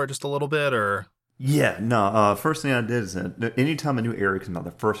explore it just a little bit, or? Yeah, no. First thing I did is anytime a new area comes out,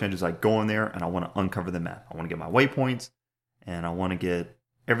 the first thing I do is I go in there and I want to uncover the map. I want to get my waypoints, and I want to get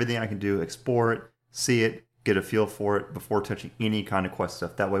everything I can do, explore it, see it, get a feel for it before touching any kind of quest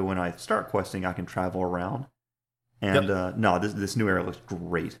stuff. That way, when I start questing, I can travel around. And this new area looks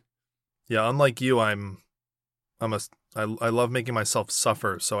great. Yeah, unlike you, I love making myself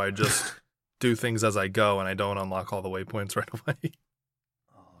suffer, so I just do things as I go, and I don't unlock all the waypoints right away.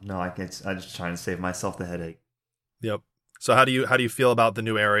 Oh, no, I'm just trying to save myself the headache. Yep. So how do you feel about the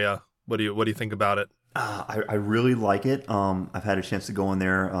new area? What do you think about it? I really like it. I've had a chance to go in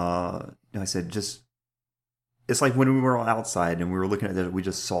there. Like I said, it's like when we were outside and we were looking at it, we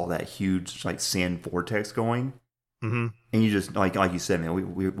just saw that huge like sand vortex going. Mm-hmm. And you just like you said,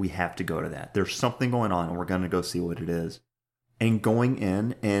 man, we have to go to that. There's something going on, and we're gonna go see what it is. And going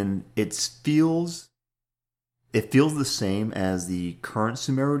in, and it feels the same as the current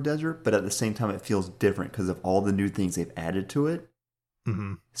Sumeru Desert, but at the same time, it feels different because of all the new things they've added to it.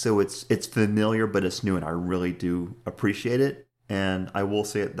 Mm-hmm. So it's familiar, but it's new, and I really do appreciate it. And I will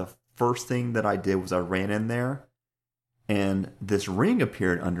say it, the first thing that I did was I ran in there, and this ring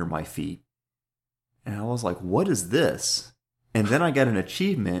appeared under my feet. And I was like, what is this? And then I got an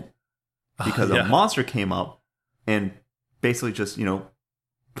achievement because a monster came up and basically just,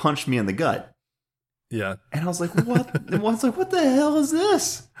 punched me in the gut. Yeah. And I was like, what? And I was like, what the hell is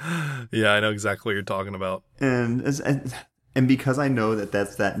this? Yeah, I know exactly what you're talking about. And because I know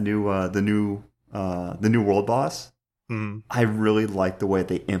that's that new the new world boss, I really like the way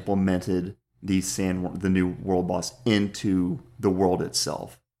they implemented the new world boss into the world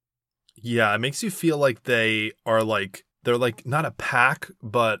itself. Yeah, it makes you feel like they're like not a pack,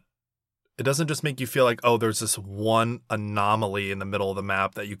 but it doesn't just make you feel like, oh, there's this one anomaly in the middle of the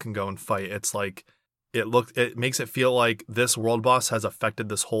map that you can go and fight. It's like it makes it feel like this world boss has affected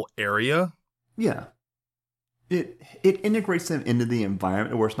this whole area. Yeah. It integrates them into the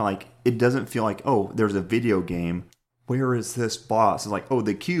environment where it's not like, it doesn't feel like, oh, there's a video game. Where is this boss? It's like, oh,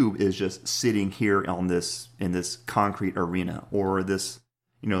 the cube is just sitting here in this concrete arena, or this,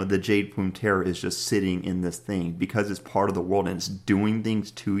 the Jade Plume Terror is just sitting in this thing because it's part of the world and it's doing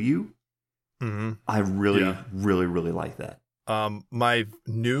things to you. Mm-hmm. I really, really, really like that. My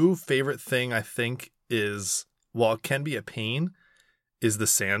new favorite thing, I think, is, while it can be a pain, is the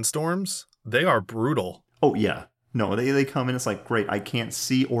sandstorms. They are brutal. Oh, yeah. No, they come in, it's like, great, I can't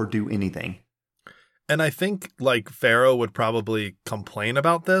see or do anything. And I think, like, Pharaoh would probably complain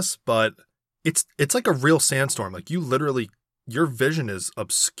about this, but it's like a real sandstorm. Like, you literally, your vision is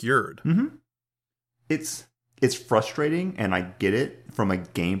obscured. Mm-hmm. It's frustrating, and I get it from a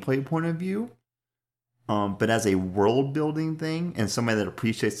gameplay point of view. But as a world building thing, and somebody that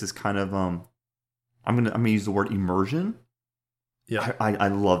appreciates this kind of, I'm gonna use the word immersion. Yeah, I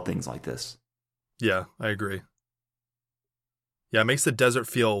love things like this. Yeah, I agree. Yeah, it makes the desert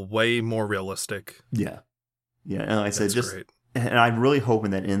feel way more realistic. Yeah, and like I said, That's great. And I'm really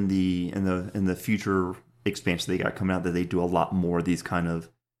hoping that in the future expansion they got coming out, that they do a lot more of these kind of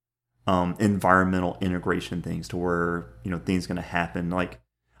environmental integration things, to where things going to happen. Like,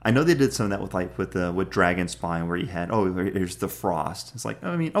 I know they did some of that with Dragon Spine, where you had, here's the frost. It's like,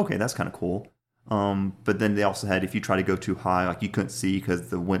 okay, that's kind of cool. But then they also had, if you try to go too high, like, you couldn't see because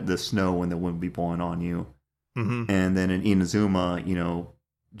the snow and the wind would be blowing on you. Mm-hmm. And then in Inazuma, you're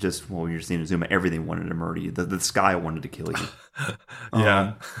just Inazuma, everything wanted to murder you. The sky wanted to kill you.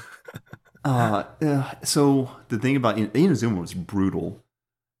 Yeah. So the thing about Inazuma was brutal.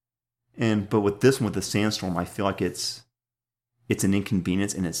 But with this one, with the sandstorm, I feel like it's an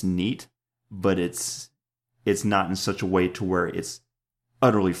inconvenience and it's neat, but it's not in such a way to where it's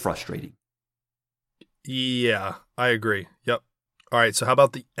utterly frustrating. Yeah, I agree. Yep. All right, so how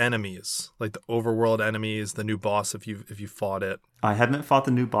about the enemies? Like the overworld enemies, the new boss, if you fought it. I haven't fought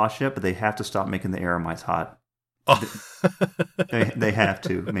the new boss yet, but they have to stop making the Eremites hot. Oh. they have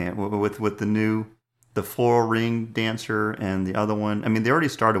to, man. With the floral ring dancer and the other one. I mean, they already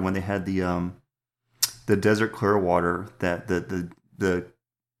started when they had the desert Clearwater, that the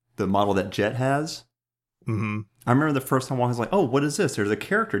model that Jet has. Mm-hmm. I remember the first time I was like, "Oh, what is this?" There's a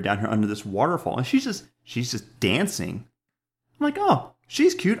character down here under this waterfall, and she's just dancing. I'm like, "Oh,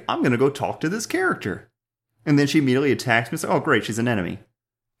 she's cute. I'm gonna go talk to this character." And then she immediately attacks me. It's like, "Oh, great, she's an enemy."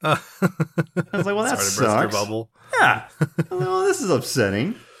 I was like, "Well, that sucks." Bubble. Yeah. Well, this is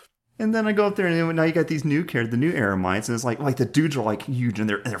upsetting. And then I go up there, and now you got these new characters, the new Eremites, and it's like the dudes are like huge, and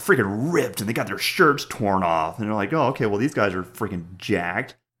they're freaking ripped, and they got their shirts torn off, and they're like, "Oh, okay, well, these guys are freaking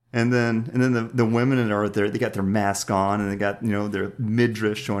jacked." And then the women are there, they got their mask on, and they got their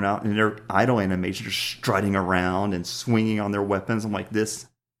midriff showing out, and their idol animation just strutting around and swinging on their weapons. I'm like, this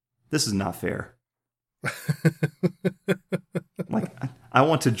is not fair. Like, I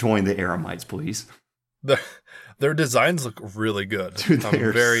want to join the Eremites, please. Their designs look really good. Dude, they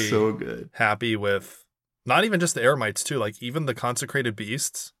are very so good. Happy with not even just the Eremites too, like even the consecrated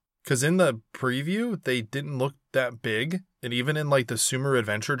beasts. Because in the preview, they didn't look that big. And even in like the Sumeru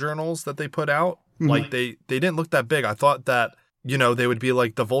adventure journals that they put out, like they didn't look that big. I thought that, they would be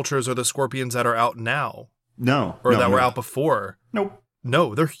like the vultures or the scorpions that are out now. No. Or that were out before. Nope.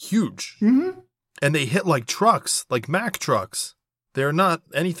 No, they're huge. Mm-hmm. And they hit like trucks, like Mack trucks. They're not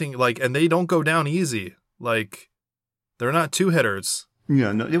anything like, and they don't go down easy. Like, they're not two hitters.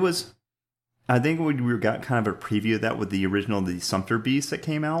 Yeah, no, it was. I think we got kind of a preview of that with the original the Sumpter Beast that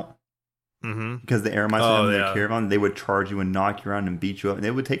came out. Mm-hmm. Because the air mice were in the caravan, they would charge you and knock you around and beat you up, and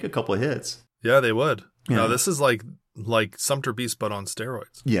they would take a couple of hits. Yeah, they would. Yeah. No, this is like Sumpter Beast, but on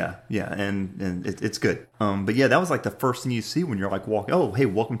steroids. Yeah, and it's good. But yeah, that was like the first thing you see when you're like walking. Oh, hey,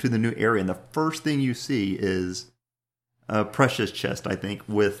 welcome to the new area, and the first thing you see is a precious chest, I think,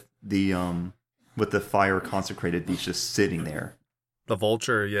 with the fire consecrated beast just sitting there. The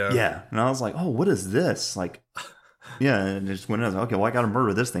vulture, yeah. Yeah, and I was like, oh, what is this? Like, yeah, and it just went. I was like, okay, well, I got to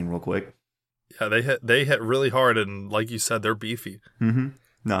murder this thing real quick. Yeah, they hit really hard, and like you said, they're beefy. Mm-hmm.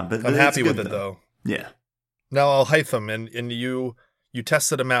 No, but I'm happy with it though. Yeah. Now Alhaitham, and you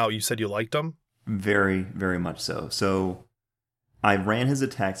tested him out. You said you liked him. Very, very much so. So I ran his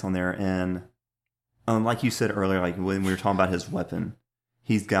attacks on there, and like you said earlier, like when we were talking about his weapon,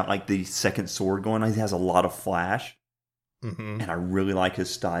 he's got like the second sword going on. He has a lot of flash, and I really like his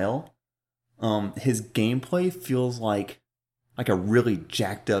style. His gameplay feels like a really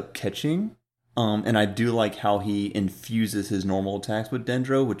jacked up catching. And I do like how he infuses his normal attacks with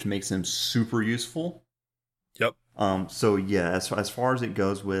Dendro, which makes him super useful. Yep. So yeah, as far as it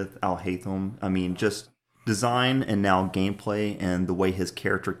goes with Alhaitham, I mean, just design and now gameplay and the way his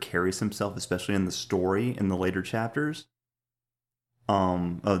character carries himself, especially in the story in the later chapters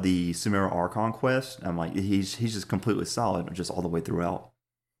of the Sumeru Archon quest, I'm like, he's just completely solid, just all the way throughout.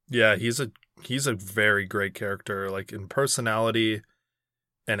 Yeah, he's a very great character, like in personality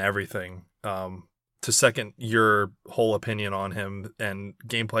and everything. To second your whole opinion on him, and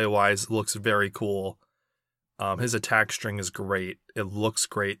gameplay wise, looks very cool. His attack string is great. It looks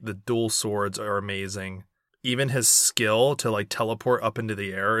great. The dual swords are amazing. Even his skill to like teleport up into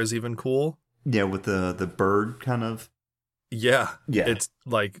the air is even cool. Yeah, with the bird kind of. Yeah. It's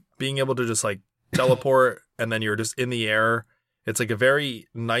like being able to just like teleport and then you're just in the air. It's like a very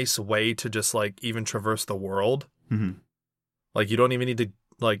nice way to just like even traverse the world. Mm-hmm. Like you don't even need to,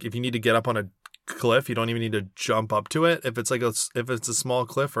 like if you need to get up on a cliff, you don't even need to jump up to it. If it's a small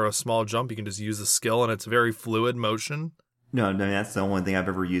cliff or a small jump, you can just use the skill, and it's very fluid motion. No, that's the only thing I've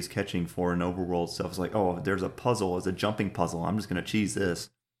ever used catching for in overworld stuff. It's like, oh, there's a puzzle, it's a jumping puzzle. I'm just gonna cheese this.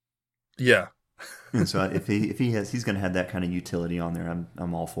 Yeah. And so if he's gonna have that kind of utility on there,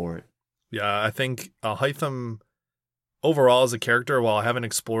 I'm all for it. Yeah, I think Alhaitham overall as a character, while I haven't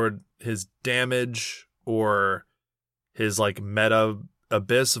explored his damage or his like meta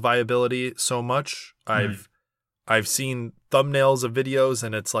abyss viability so much, I've seen thumbnails of videos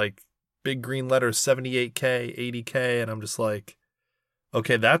and it's like big green letters 78k 80k, and I'm just like,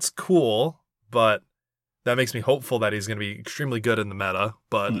 okay, that's cool, but that makes me hopeful that he's going to be extremely good in the meta.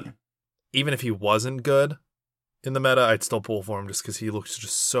 But even if he wasn't good in the meta, I'd still pull for him just because he's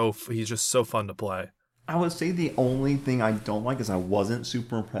just so fun to play. I would say the only thing I don't like is I wasn't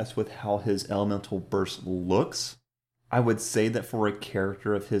super impressed with how his elemental burst looks. I would say that for a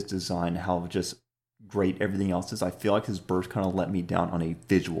character of his design, how just great everything else is, I feel like his burst kind of let me down on a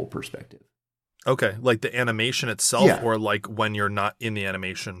visual perspective. Okay, like the animation itself, Yeah. or like when you're not in the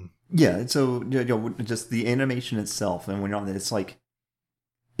animation? Yeah, so just the animation itself, and when you're on it, it's like,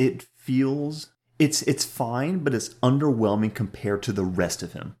 it feels, it's fine, but it's underwhelming compared to the rest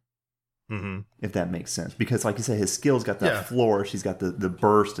of him. Mm-hmm. If that makes sense. Because like you said, his skill's got that flourish, he's got the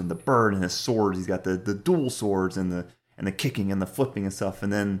burst and the bird, and his swords, he's got the dual swords and the kicking and the flipping and stuff.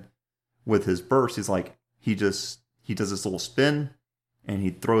 And then with his burst, he's like, he does this little spin and he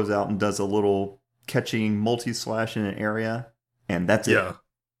throws out and does a little catching multi-slash in an area, and that's it. Yeah.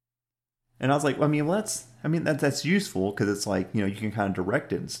 And I was like, that's useful because it's like, you can kind of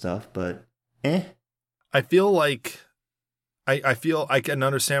direct it and stuff, but I feel like I feel I can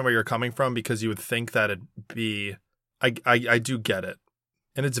understand where you're coming from, because you would think that it'd be, I do get it.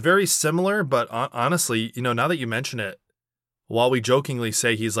 And it's very similar, but honestly, now that you mention it, while we jokingly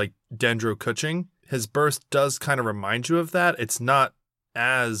say he's like Dendro Kuching, his burst does kind of remind you of that. It's not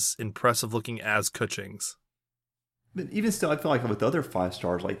as impressive looking as Kuching's. But even still, I feel like with other 5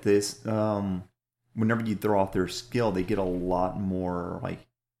 stars like this, whenever you throw off their skill, they get a lot more, like,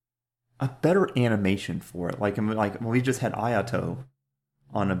 a better animation for it. Like we just had Ayato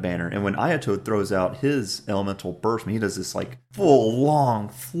on a banner, and when Ayato throws out his elemental burst, he does this like full, long,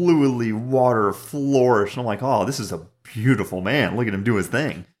 fluidly water flourish. And I'm like, oh, this is a beautiful man. Look at him do his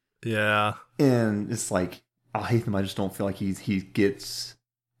thing. Yeah. And it's like, I hate him. I just don't feel like he gets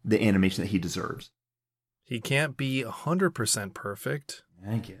the animation that he deserves. He can't be 100% perfect.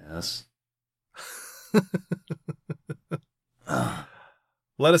 I guess.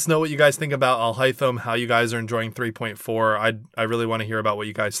 Let us know what you guys think about Alhaitham, how you guys are enjoying 3.4. I really want to hear about what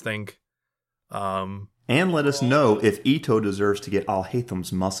you guys think. And let us know if Ito deserves to get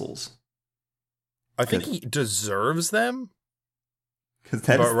Alhaitham's muscles. I think he deserves them. Because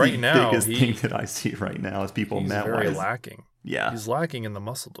that's But right the now, biggest thing that I see right now is people he's Matt-wise. very lacking. Yeah. He's lacking in the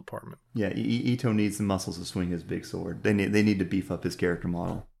muscle department. Yeah, Ito needs the muscles to swing his big sword. They need to beef up his character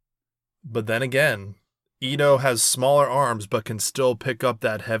model. But then again, Ito has smaller arms but can still pick up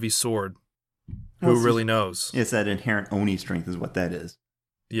that heavy sword. Who really knows? It's that inherent Oni strength is what that is.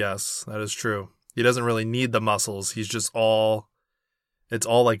 Yes, that is true. He doesn't really need the muscles. He's just all... It's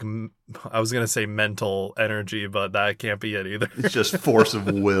all like, I was going to say mental energy, but that can't be it either. It's just force of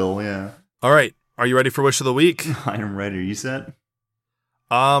will, yeah. All right. Are you ready for Wish of the Week? I am ready. Are you set?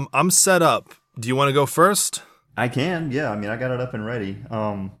 I'm set up. Do you want to go first? I can, yeah. I mean, I got it up and ready.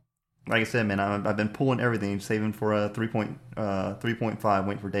 Like I said, man, I've been pulling everything, saving for a 3.5,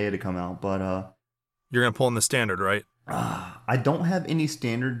 waiting for Dehya to come out. But you're gonna pull in the standard, right? I don't have any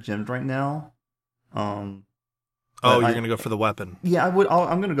standard gems right now. You're gonna go for the weapon. Yeah, I would.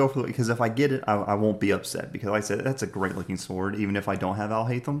 I'm gonna go for it because if I get it, I won't be upset because, like I said, that's a great looking sword, even if I don't have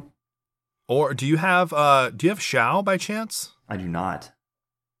Alhaitham. Or do you have Shao by chance? I do not.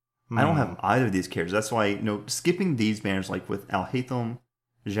 I don't have either of these characters. That's why, skipping these banners like with Alhaitham,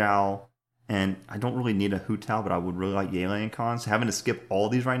 Zhao, and I don't really need a Hu Tao, but I would really like Yele and Khan. So having to skip all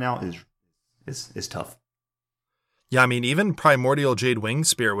these right now is tough. Yeah, I mean, even Primordial Jade Wing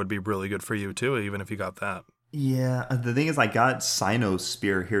Spear would be really good for you too, even if you got that. Yeah, the thing is, I got Sino's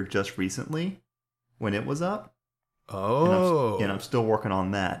spear here just recently when it was up. Oh. And I'm still working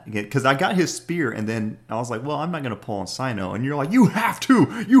on that. Because I got his spear, and then I was like, well, I'm not going to pull on Sino. And you're like, you have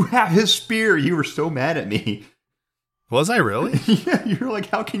to! You have his spear! You were so mad at me. Was I really? Yeah, you're like,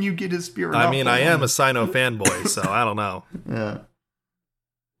 how can you get his spear? I mean, I am a Sino fanboy, so I don't know. Yeah.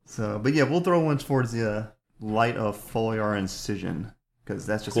 So, but yeah, we'll throw one towards the Light of Foliar Incision. Because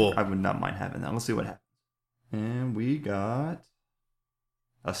that's just, cool. I would not mind having that. Let's see what happens. And we got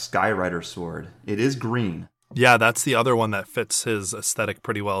a Skyrider sword. It is green. Yeah, that's the other one that fits his aesthetic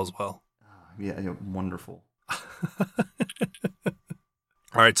pretty well as well. Yeah, wonderful.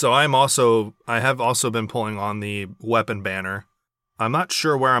 All right, so I have also been pulling on the weapon banner. I'm not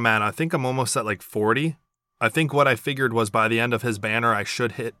sure where I'm at. I think I'm almost at like 40. I think what I figured was by the end of his banner, I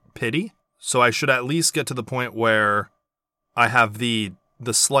should hit pity. So I should at least get to the point where I have the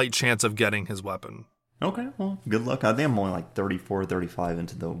slight chance of getting his weapon. Okay, well, good luck. I think I'm only like 34, 35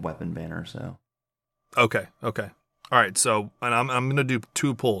 into the weapon banner, so. Okay. All right, so and I'm going to do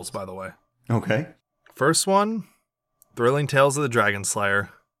 2 pulls, by the way. Okay. First one, Thrilling Tales of the Dragon Slayer.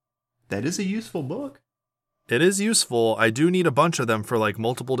 That is a useful book. It is useful. I do need a bunch of them for like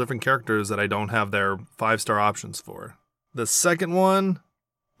multiple different characters that I don't have their 5-star options for. The second one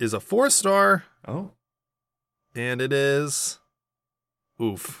is a 4-star. Oh. And it is...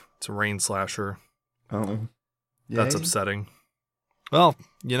 Oof. It's a Rain Slasher. Oh. That's upsetting. Well,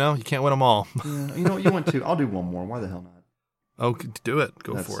 you can't win them all. Yeah, you know what? You want to. I'll do one more. Why the hell not? Oh, do it.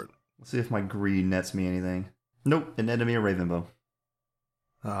 Go for it. Let's see if my greed nets me anything. Nope. It netted me a Ravenbow.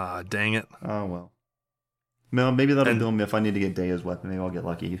 Ah, dang it. Oh, well. No, maybe that'll do me if I need to get Dehya's weapon. Maybe I'll get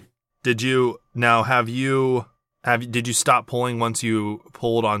lucky. Did you stop pulling once you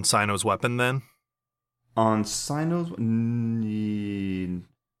pulled on Sino's weapon then? On Sino's?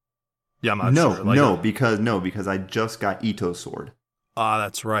 Yeah, I'm not sure. Because I just got Ito's sword. Ah,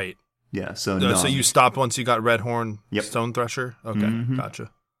 that's right. Yeah, so So you stopped once you got Red Horn Stone Thresher? Okay,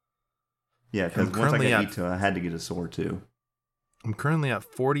 Gotcha. Yeah, because once I got Ito, I had to get a sword too. I'm currently at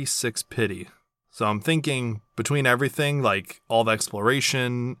 46 pity. So I'm thinking between everything, like all the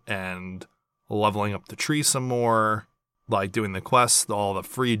exploration and leveling up the tree some more, like doing the quests, all the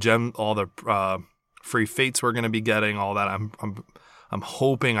free all the free fates we're going to be getting, all that. I'm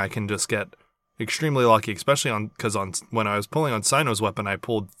hoping I can just get extremely lucky, especially because when I was pulling on Sino's weapon, I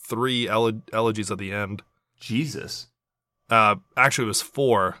pulled 3 elegies at the end. Jesus. Actually, it was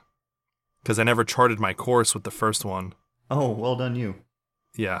 4 because I never charted my course with the first one. Oh, well done, you.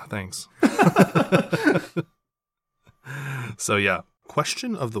 Yeah, thanks. So yeah,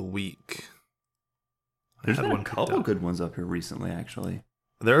 question of the week. There's been a couple good ones up here recently, actually.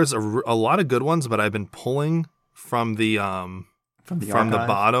 There's a lot of good ones, but I've been pulling from the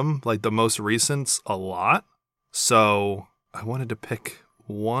bottom, like the most recents, a lot. So I wanted to pick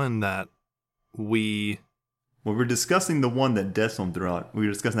one that we were discussing the one that Desmond threw out. We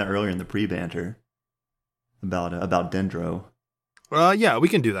were discussing that earlier in the pre-banter about Dendro. Yeah, we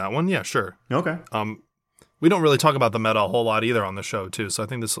can do that one. Yeah, sure. Okay. We don't really talk about the meta a whole lot either on the show too, so I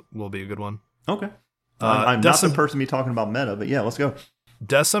think this will be a good one. Okay. I'm not the person to be talking about meta, but yeah, let's go.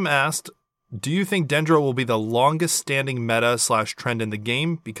 Decim asked, do you think Dendro will be the longest standing meta / trend in the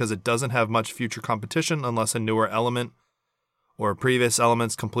game because it doesn't have much future competition unless a newer element or previous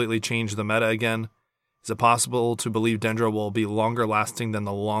elements completely change the meta again? Is it possible to believe Dendro will be longer lasting than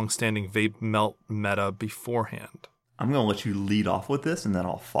the long-standing Vape Melt meta beforehand? I'm going to let you lead off with this, and then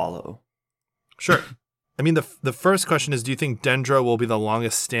I'll follow. Sure. I mean, the first question is, do you think Dendro will be the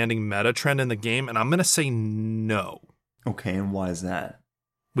longest-standing meta trend in the game? And I'm going to say no. Okay, and why is that?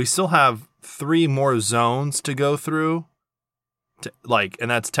 We still have 3 more zones to go through. And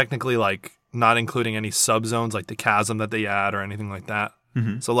that's technically, like, not including any sub-zones, like the chasm that they add or anything like that.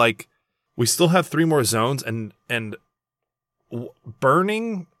 Mm-hmm. So, like, we still have 3 more zones, and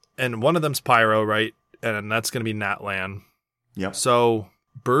burning, and one of them's pyro, right? And that's going to be Natlan. Yep. So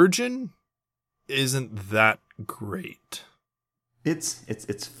Burgeon isn't that great. It's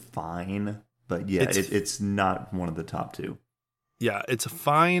fine, but yeah, it's not one of the top 2. Yeah, it's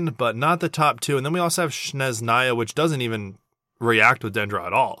fine, but not the top 2. And then we also have Shneznaya, which doesn't even react with Dendro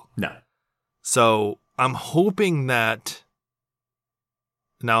at all. No. So I'm hoping that.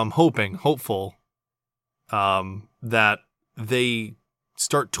 Now I'm hopeful, that they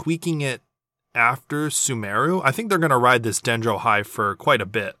start tweaking it after Sumeru. I think they're going to ride this Dendro high for quite a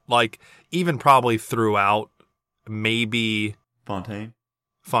bit. Like, even probably throughout, maybe Fontaine,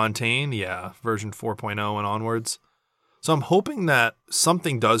 yeah, version 4.0 and onwards. So I'm hoping that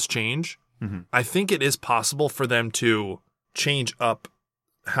something does change. Mm-hmm. I think it is possible for them to change up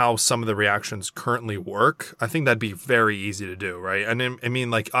how some of the reactions currently work. I think that'd be very easy to do, right? And I mean,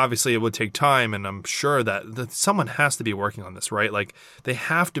 like, obviously it would take time, and I'm sure that someone has to be working on this, right? Like, they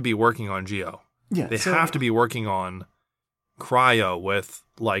have to be working on Geo. Yeah, they have to be working on Cryo with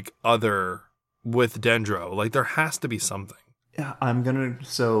Dendro. Like, there has to be something. Yeah,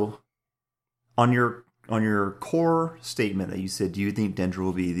 so on your core statement that you said, do you think Dendro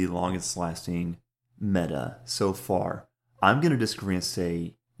will be the longest lasting meta so far? I'm going to disagree and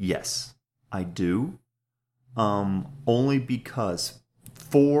say, yes, I do. Only because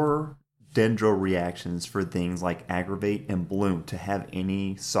 4 Dendro reactions for things like Aggravate and Bloom to have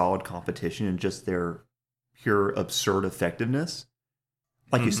any solid competition and just their pure absurd effectiveness.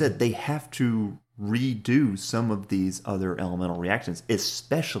 Like you said, they have to redo some of these other elemental reactions,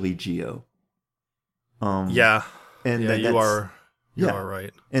 especially Geo. Yeah. And yeah, you are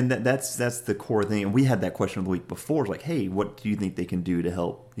right. And that's the core thing. And we had that question of the week before. It's like, hey, what do you think they can do to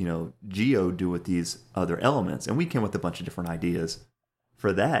help, Geo do with these other elements? And we came with a bunch of different ideas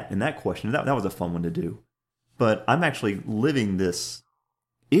for that. And that question, that was a fun one to do. But I'm actually living this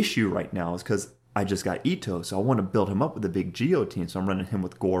issue right now is because I just got Ito. So I want to build him up with a big Geo team. So I'm running him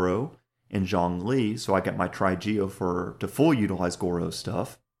with Goro and Zhongli. So I got my Tri-Geo to full utilize Goro's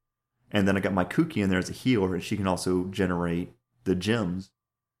stuff. And then I got my Kuki in there as a healer, and she can also generate the gems.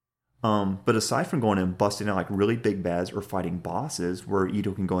 But aside from going in and busting out like really big bads or fighting bosses where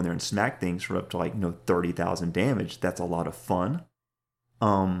Ito can go in there and smack things for up to 30,000 damage, that's a lot of fun.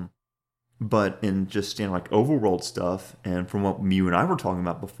 But in just like overworld stuff, and from what you and I were talking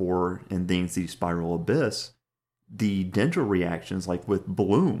about before in things the Spiral Abyss, the Dendro reactions like with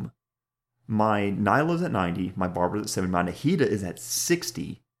Bloom, my Nyla's at 90, my Barbara's at 70, my Nahida is at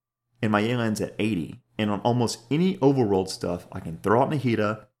 60, and my Yelan's at 80. And on almost any overworld stuff, I can throw out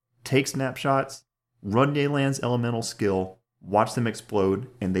Nahida, take snapshots, run Yelan's elemental skill, watch them explode,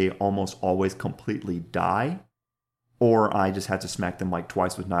 and they almost always completely die. Or I just have to smack them like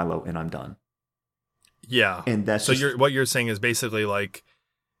twice with Nilo, and I'm done. Yeah. And that's so what you're saying is basically like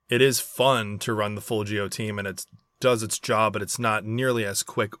it is fun to run the full Geo team, and it does its job, but it's not nearly as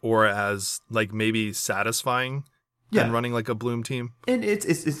quick or as like maybe satisfying than running like a Bloom team. And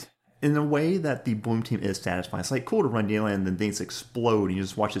it's in the way that the Bloom team is satisfying. It's like cool to run Yelan and then things explode, and you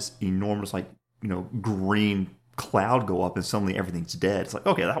just watch this enormous green cloud go up, and suddenly everything's dead. It's like,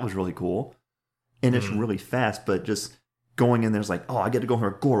 okay, that was really cool. And it's really fast, but just going in there's like, oh, I get to go here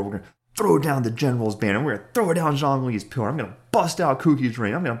with Goro. We're going to throw down the General's Band, and we're going to throw down Zhongli's Pillar. I'm going to bust out Kuki's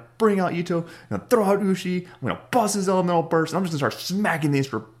Rain. I'm going to bring out Ito. I'm going to throw out Ushi. I'm going to bust his Elemental Burst. And I'm just going to start smacking these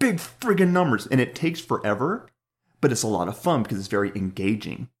for big friggin' numbers. And it takes forever, but it's a lot of fun because it's very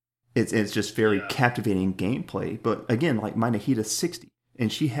engaging. It's just very captivating gameplay. But again, like my Nahida's 60,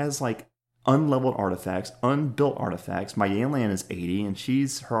 and she has like unleveled artifacts, unbuilt artifacts. My Yelan is 80, and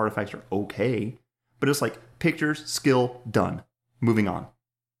her artifacts are okay. But it's like pictures, skill, done. Moving on.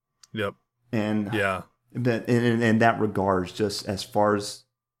 Yep. And in that regards, just as far as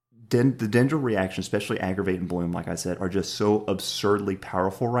the Dendro reaction, especially Aggravate and Bloom, like I said, are just so absurdly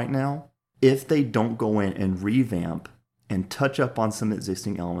powerful right now. If they don't go in and revamp and touch up on some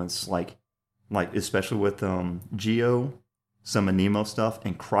existing elements, like especially with Geo, some Anemo stuff,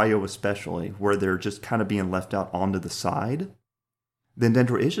 and Cryo especially, where they're just kind of being left out onto the side, then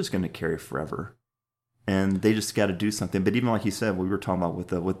Dendro is just going to carry forever. And they just got to do something. But even like you said, we were talking about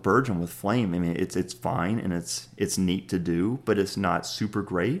with Burge and with Flame. I mean, it's fine and it's neat to do, but it's not super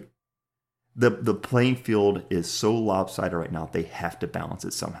great. The playing field is so lopsided right now. They have to balance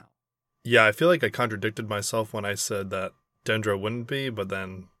it somehow. Yeah, I feel like I contradicted myself when I said that Dendro wouldn't be, but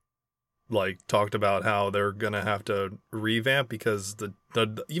then talked about how they're gonna have to revamp because the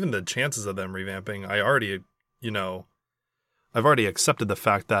even the chances of them revamping, I've already accepted the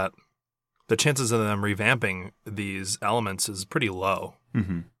fact that the chances of them revamping these elements is pretty low.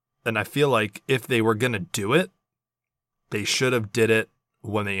 Mm-hmm. And I feel like if they were going to do it, they should have did it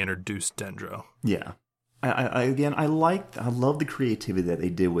when they introduced Dendro. Yeah. I love the creativity that they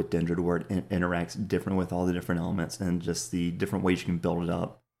did with Dendro to where it interacts different with all the different elements and just the different ways you can build it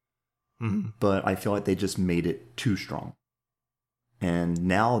up. Mm-hmm. But I feel like they just made it too strong. And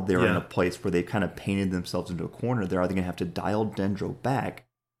now they're in a place where they've kind of painted themselves into a corner. They're either going to have to dial Dendro back,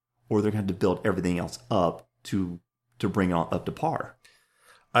 or they're going to have to build everything else up to bring it up to par.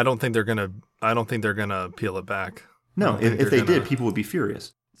 I don't think they're gonna peel it back. No, if they did, people would be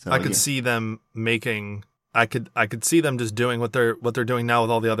furious. So, I could see them making. I could see them just doing what they're doing now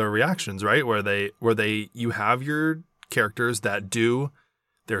with all the other reactions, right? Where you have your characters that do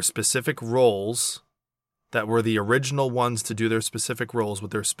their specific roles, that were the original ones to do their specific roles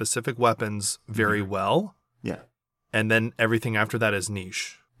with their specific weapons very well. Yeah, and then everything after that is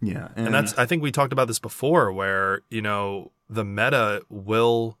niche. Yeah. And that's, I think we talked about this before where, the meta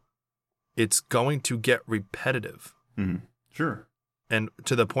it's going to get repetitive. Mm-hmm. Sure. And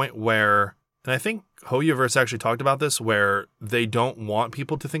to the point where, and I think Hoyoverse actually talked about this, where they don't want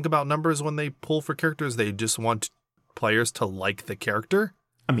people to think about numbers when they pull for characters. They just want players to like the character.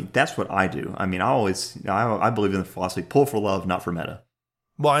 I mean, that's what I do. I mean, I believe in the philosophy, pull for love, not for meta.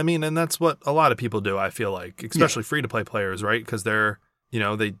 Well, I mean, and that's what a lot of people do, I feel like, especially free-to-play players, right? Because they're,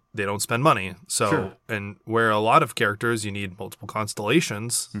 they don't spend money. So, sure. And where a lot of characters, you need multiple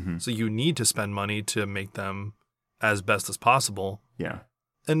constellations. Mm-hmm. So you need to spend money to make them as best as possible. Yeah.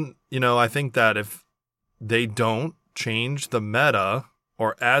 And, I think that if they don't change the meta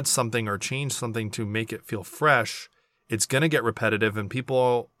or add something or change something to make it feel fresh, it's going to get repetitive and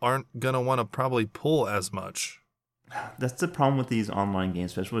people aren't going to want to probably pull as much. That's the problem with these online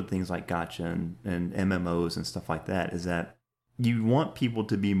games, especially with things like gacha and MMOs and stuff like that, is that you want people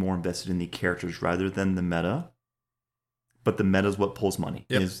to be more invested in the characters rather than the meta. But the meta is what pulls money.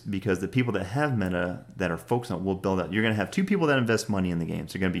 Yep. Is because the people that have meta that are focused on will build out. You're going to have two people that invest money in the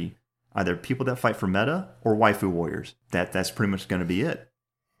games. They're going to be either people that fight for meta or waifu warriors. That's pretty much going to be it.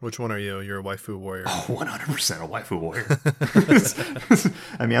 Which one are you? You're a waifu warrior. Oh, 100% a waifu warrior.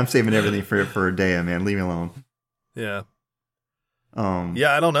 I mean, I'm saving everything for Dehya, man. Leave me alone. Yeah.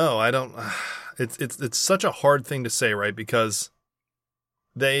 Yeah, I don't know. It's such a hard thing to say, right? Because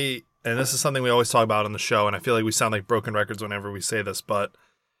and this is something we always talk about on the show, and I feel like we sound like broken records whenever we say this, but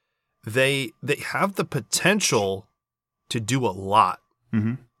they have the potential to do a lot,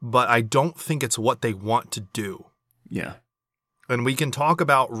 mm-hmm. but I don't think it's what they want to do. Yeah. And we can talk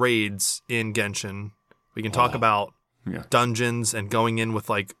about raids in Genshin. We can talk about dungeons and going in with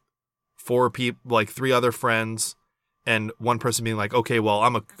like 4 people, like 3 other friends, and one person being like, okay, well,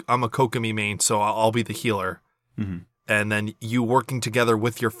 I'm a Kokomi main, so I'll be the healer. Mm-hmm. And then you working together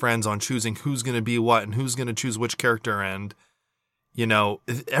with your friends on choosing who's going to be what and who's going to choose which character. And,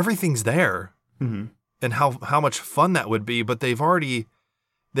 everything's there. Mm-hmm. And how much fun that would be. But they have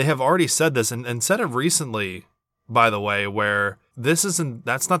already said this and said it recently, by the way, where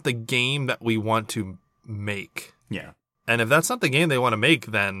that's not the game that we want to make. Yeah. And if that's not the game they want to make,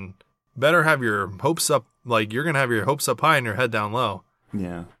 then better have your hopes up. Like, you're going to have your hopes up high and your head down low.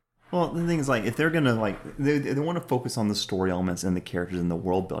 Yeah. Well, the thing is, like, if they're going to, they want to focus on the story elements and the characters and the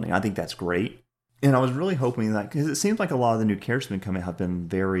world building, I think that's great. And I was really hoping that, because it seems like a lot of the new characters that have been coming have been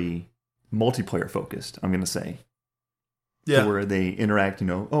very multiplayer focused, I'm going to say. Yeah. Where they interact,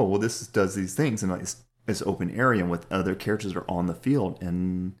 oh, well, this does these things, and like this open area with other characters that are on the field.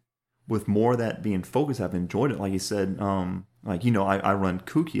 And with more of that being focused, I've enjoyed it. Like you said, I run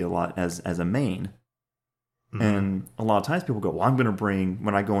Kuki a lot as a main. Mm-hmm. And a lot of times people go, well, I'm going to bring,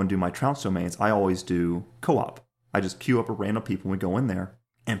 when I go and do my Trout domains, I always do co-op. I just queue up a random people and we go in there.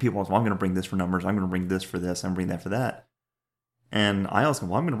 And people are, well, I'm going to bring this for numbers. I'm going to bring this for this. I'm going to bring that for that. And I always go,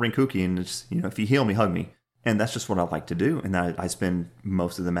 well, I'm going to bring Kuki and just, if you heal me, hug me. And that's just what I like to do. And I spend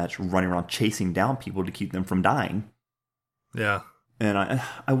most of the match running around chasing down people to keep them from dying. Yeah. And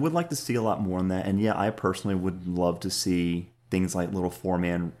I would like to see a lot more on that. And yeah, I personally would love to see things like little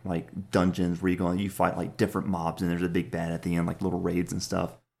 4-man like dungeons where you go and you fight like different mobs and there's a big bad at the end, like little raids and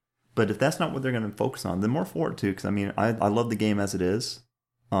stuff. But if that's not what they're going to focus on, then more for it too. Because I mean, I love the game as it is,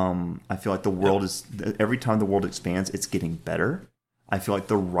 I feel like the world is, every time the world expands, it's getting better. I feel like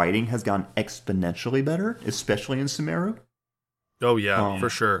the writing has gotten exponentially better, especially in Sumeru. Oh, yeah, for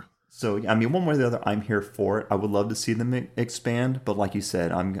sure. So, I mean, one way or the other, I'm here for it. I would love to see them expand, but like you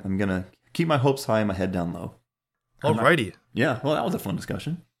said, I'm going to keep my hopes high and my head down low. Alrighty. Yeah, well, that was a fun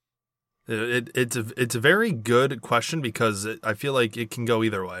discussion. It's a very good question because I feel like it can go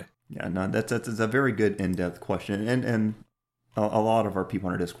either way. Yeah, no, that's a very good in-depth question, and a lot of our people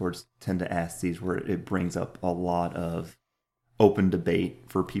on our Discords tend to ask these where it brings up a lot of open debate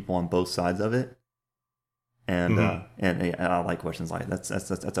for people on both sides of it, and I like questions like that.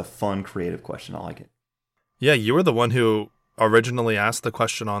 That's a fun, creative question. I like it. Yeah, you were the one who originally asked the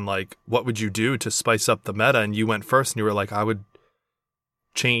question on like what would you do to spice up the meta, and you went first, and you were like, I would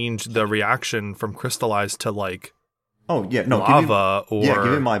change the reaction from crystallized to like lava, give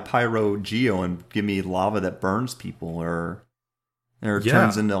me my pyro geo and give me lava that burns people or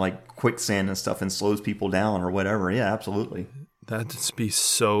turns into like quicksand and stuff and slows people down or whatever. Yeah, absolutely. That'd just be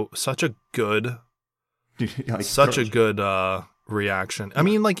such a good reaction. I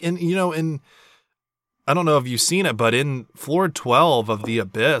mean, like in I don't know if you've seen it, but in floor 12 of the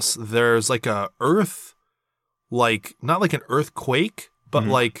Abyss, there's like a earth, like not like an earthquake, but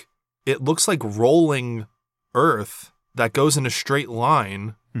like it looks like rolling earth that goes in a straight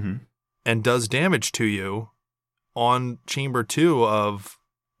line and does damage to you on chamber 2 of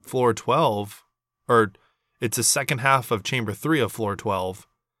floor 12, or it's the second half of chamber 3 of floor 12,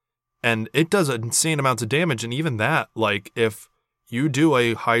 and it does insane amounts of damage. And even that, like if you do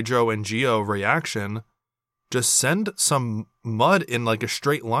a hydro and geo reaction, just send some mud in like a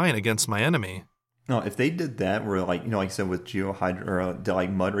straight line against my enemy. No, if they did that, where like like you said with geo hydro or like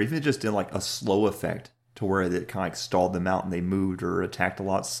mud, or even it just did like a slow effect to where it kind of like stalled them out and they moved or attacked a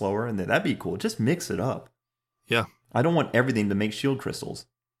lot slower, and that'd be cool. Just mix it up. Yeah, I don't want everything to make shield crystals.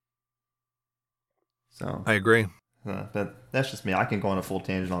 So I agree. But that's just me. I can go on a full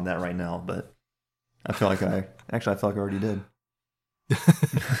tangent on that right now, but I feel like I already did.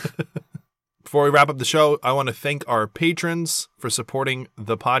 Before we wrap up the show, I want to thank our patrons for supporting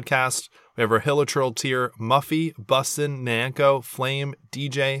the podcast. We have our Hilitril tier, Muffy, Bustin, Nanko, Flame,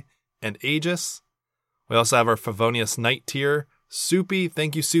 DJ, and Aegis. We also have our Favonius Knight tier, Soupy.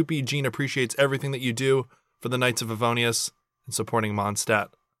 Thank you, Soupy. Gene appreciates everything that you do for the Knights of Favonius and supporting Mondstadt.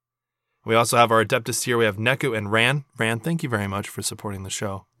 We also have our Adeptus tier. We have Neku and Ran. Ran, thank you very much for supporting the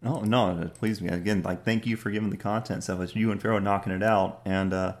show. Oh, no, it pleased me. Again, like, thank you for giving the content stuff. It's you and Pharaoh knocking it out.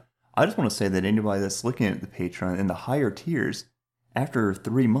 And I just want to say that anybody that's looking at the Patreon in the higher tiers, after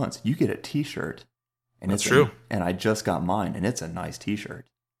 3 months, you get a t-shirt. And that's true. And I just got mine, and it's a nice t-shirt.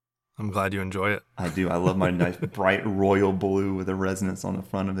 I'm glad you enjoy it. I do. I love my nice bright royal blue with a resonance on the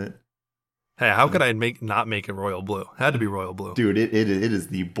front of it. Hey, how could I not make it royal blue? It had to be royal blue. Dude, it is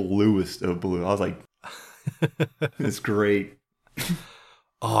the bluest of blue. I was like, it's great.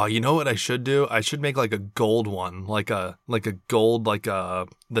 Oh, you know what I should do? I should make like a gold one, like a gold, like the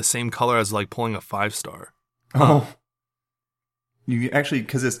same color as like pulling a 5-star. Oh, you actually,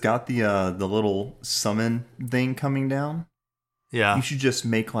 because it's got the little summon thing coming down. Yeah, you should just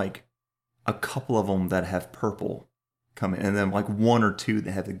make like a couple of them that have purple coming, and then like 1 or 2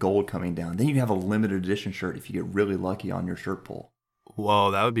 that have the gold coming down. Then you have a limited edition shirt if you get really lucky on your shirt pull.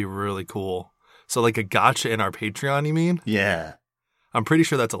 Whoa, that would be really cool. So like a gotcha in our Patreon, you mean? Yeah. I'm pretty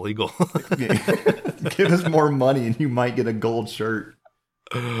sure that's illegal. Give us more money and you might get a gold shirt.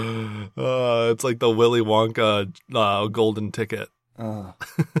 It's like the Willy Wonka golden ticket.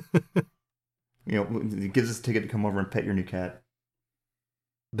 It gives us a ticket to come over and pet your new cat.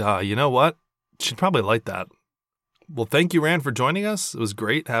 You know what? She'd probably like that. Well, thank you, Rand, for joining us. It was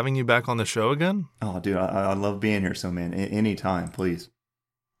great having you back on the show again. Oh, dude, I love being here. So, man, anytime, please.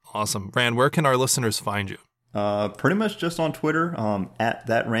 Awesome. Rand, where can our listeners find you? Pretty much just on Twitter, at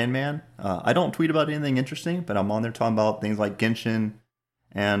 @ThatRandman. I don't tweet about anything interesting, but I'm on there talking about things like Genshin,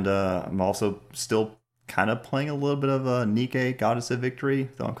 and I'm also still kind of playing a little bit of Nike, Goddess of Victory,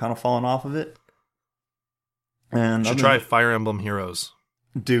 though I'm kind of falling off of it. And you should try Fire Emblem Heroes.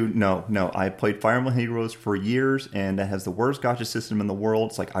 Dude, no. I played Fire Emblem Heroes for years, and that has the worst gacha system in the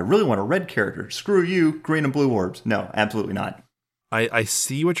world. It's like, I really want a red character. Screw you, green and blue orbs. No, absolutely not. I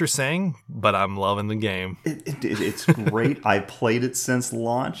see what you're saying, but I'm loving the game. It's great. I played it since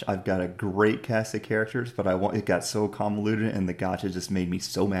launch. I've got a great cast of characters, but it got so convoluted, and the gacha just made me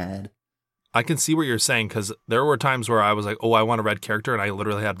so mad. I can see what you're saying, because there were times where I was like, oh, I want a red character, and I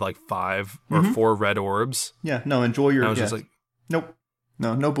literally had like 5 or 4 red orbs. Yeah, no, enjoy your... And I was just like... Nope.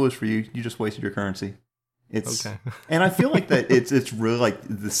 No blues for you. You just wasted your currency. It's okay. And I feel like that it's really like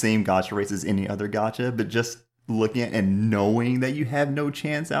the same gacha race as any other gacha, but just looking at and knowing that you have no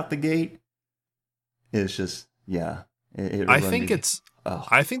chance out the gate, it's just, yeah. I think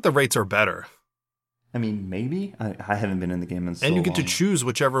I think the rates are better. I mean, maybe. I haven't been in the game in so long. And you get to choose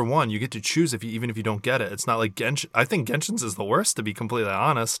whichever one. You get to choose even if you don't get it. It's not like Genshin. I think Genshin's is the worst, to be completely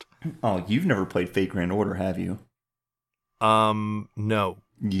honest. Oh, you've never played Fate Grand Order, have you? No.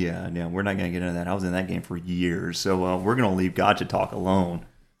 Yeah, we're not going to get into that. I was in that game for years, so we're going to leave gotcha talk alone.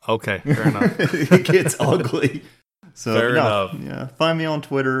 Okay, fair enough. It gets ugly. So, fair enough. Yeah, find me on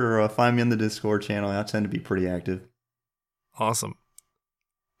Twitter or find me in the Discord channel. I tend to be pretty active. Awesome.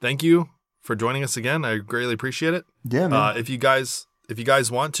 Thank you for joining us again. I greatly appreciate it. Yeah, man. If you guys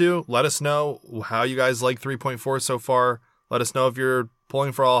want to, let us know how you guys like 3.4 so far. Let us know if you're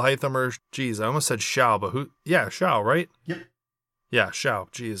pulling for Alhaitham or, geez, I almost said Shao, but who? Yeah, Shao, right? Yep. Yeah, Shao.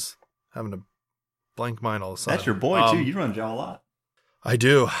 Geez, having a blank mind all of a sudden. That's your boy too. You run Shao a lot. I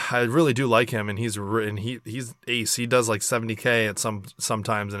do. I really do like him, and he's ace. He does like 70K at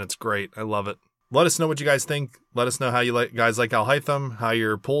sometimes, and it's great. I love it. Let us know what you guys think. Let us know how you guys like Alhaitham, how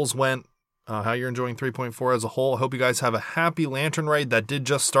your polls went, how you're enjoying 3.4 as a whole. I hope you guys have a happy Lantern Raid that did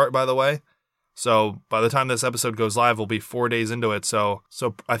just start, by the way. So by the time this episode goes live, we'll be 4 days into it. So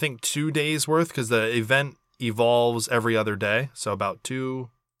I think 2 days worth, because the event evolves every other day. So about 2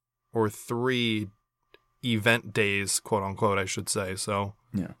 or 3 event days, quote unquote, I should say. So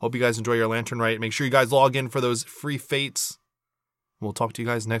yeah. Hope you guys enjoy your Lantern Raid. Make sure you guys log in for those free fates. We'll talk to you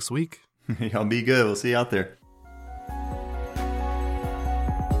guys next week. Y'all be good. We'll see you out there.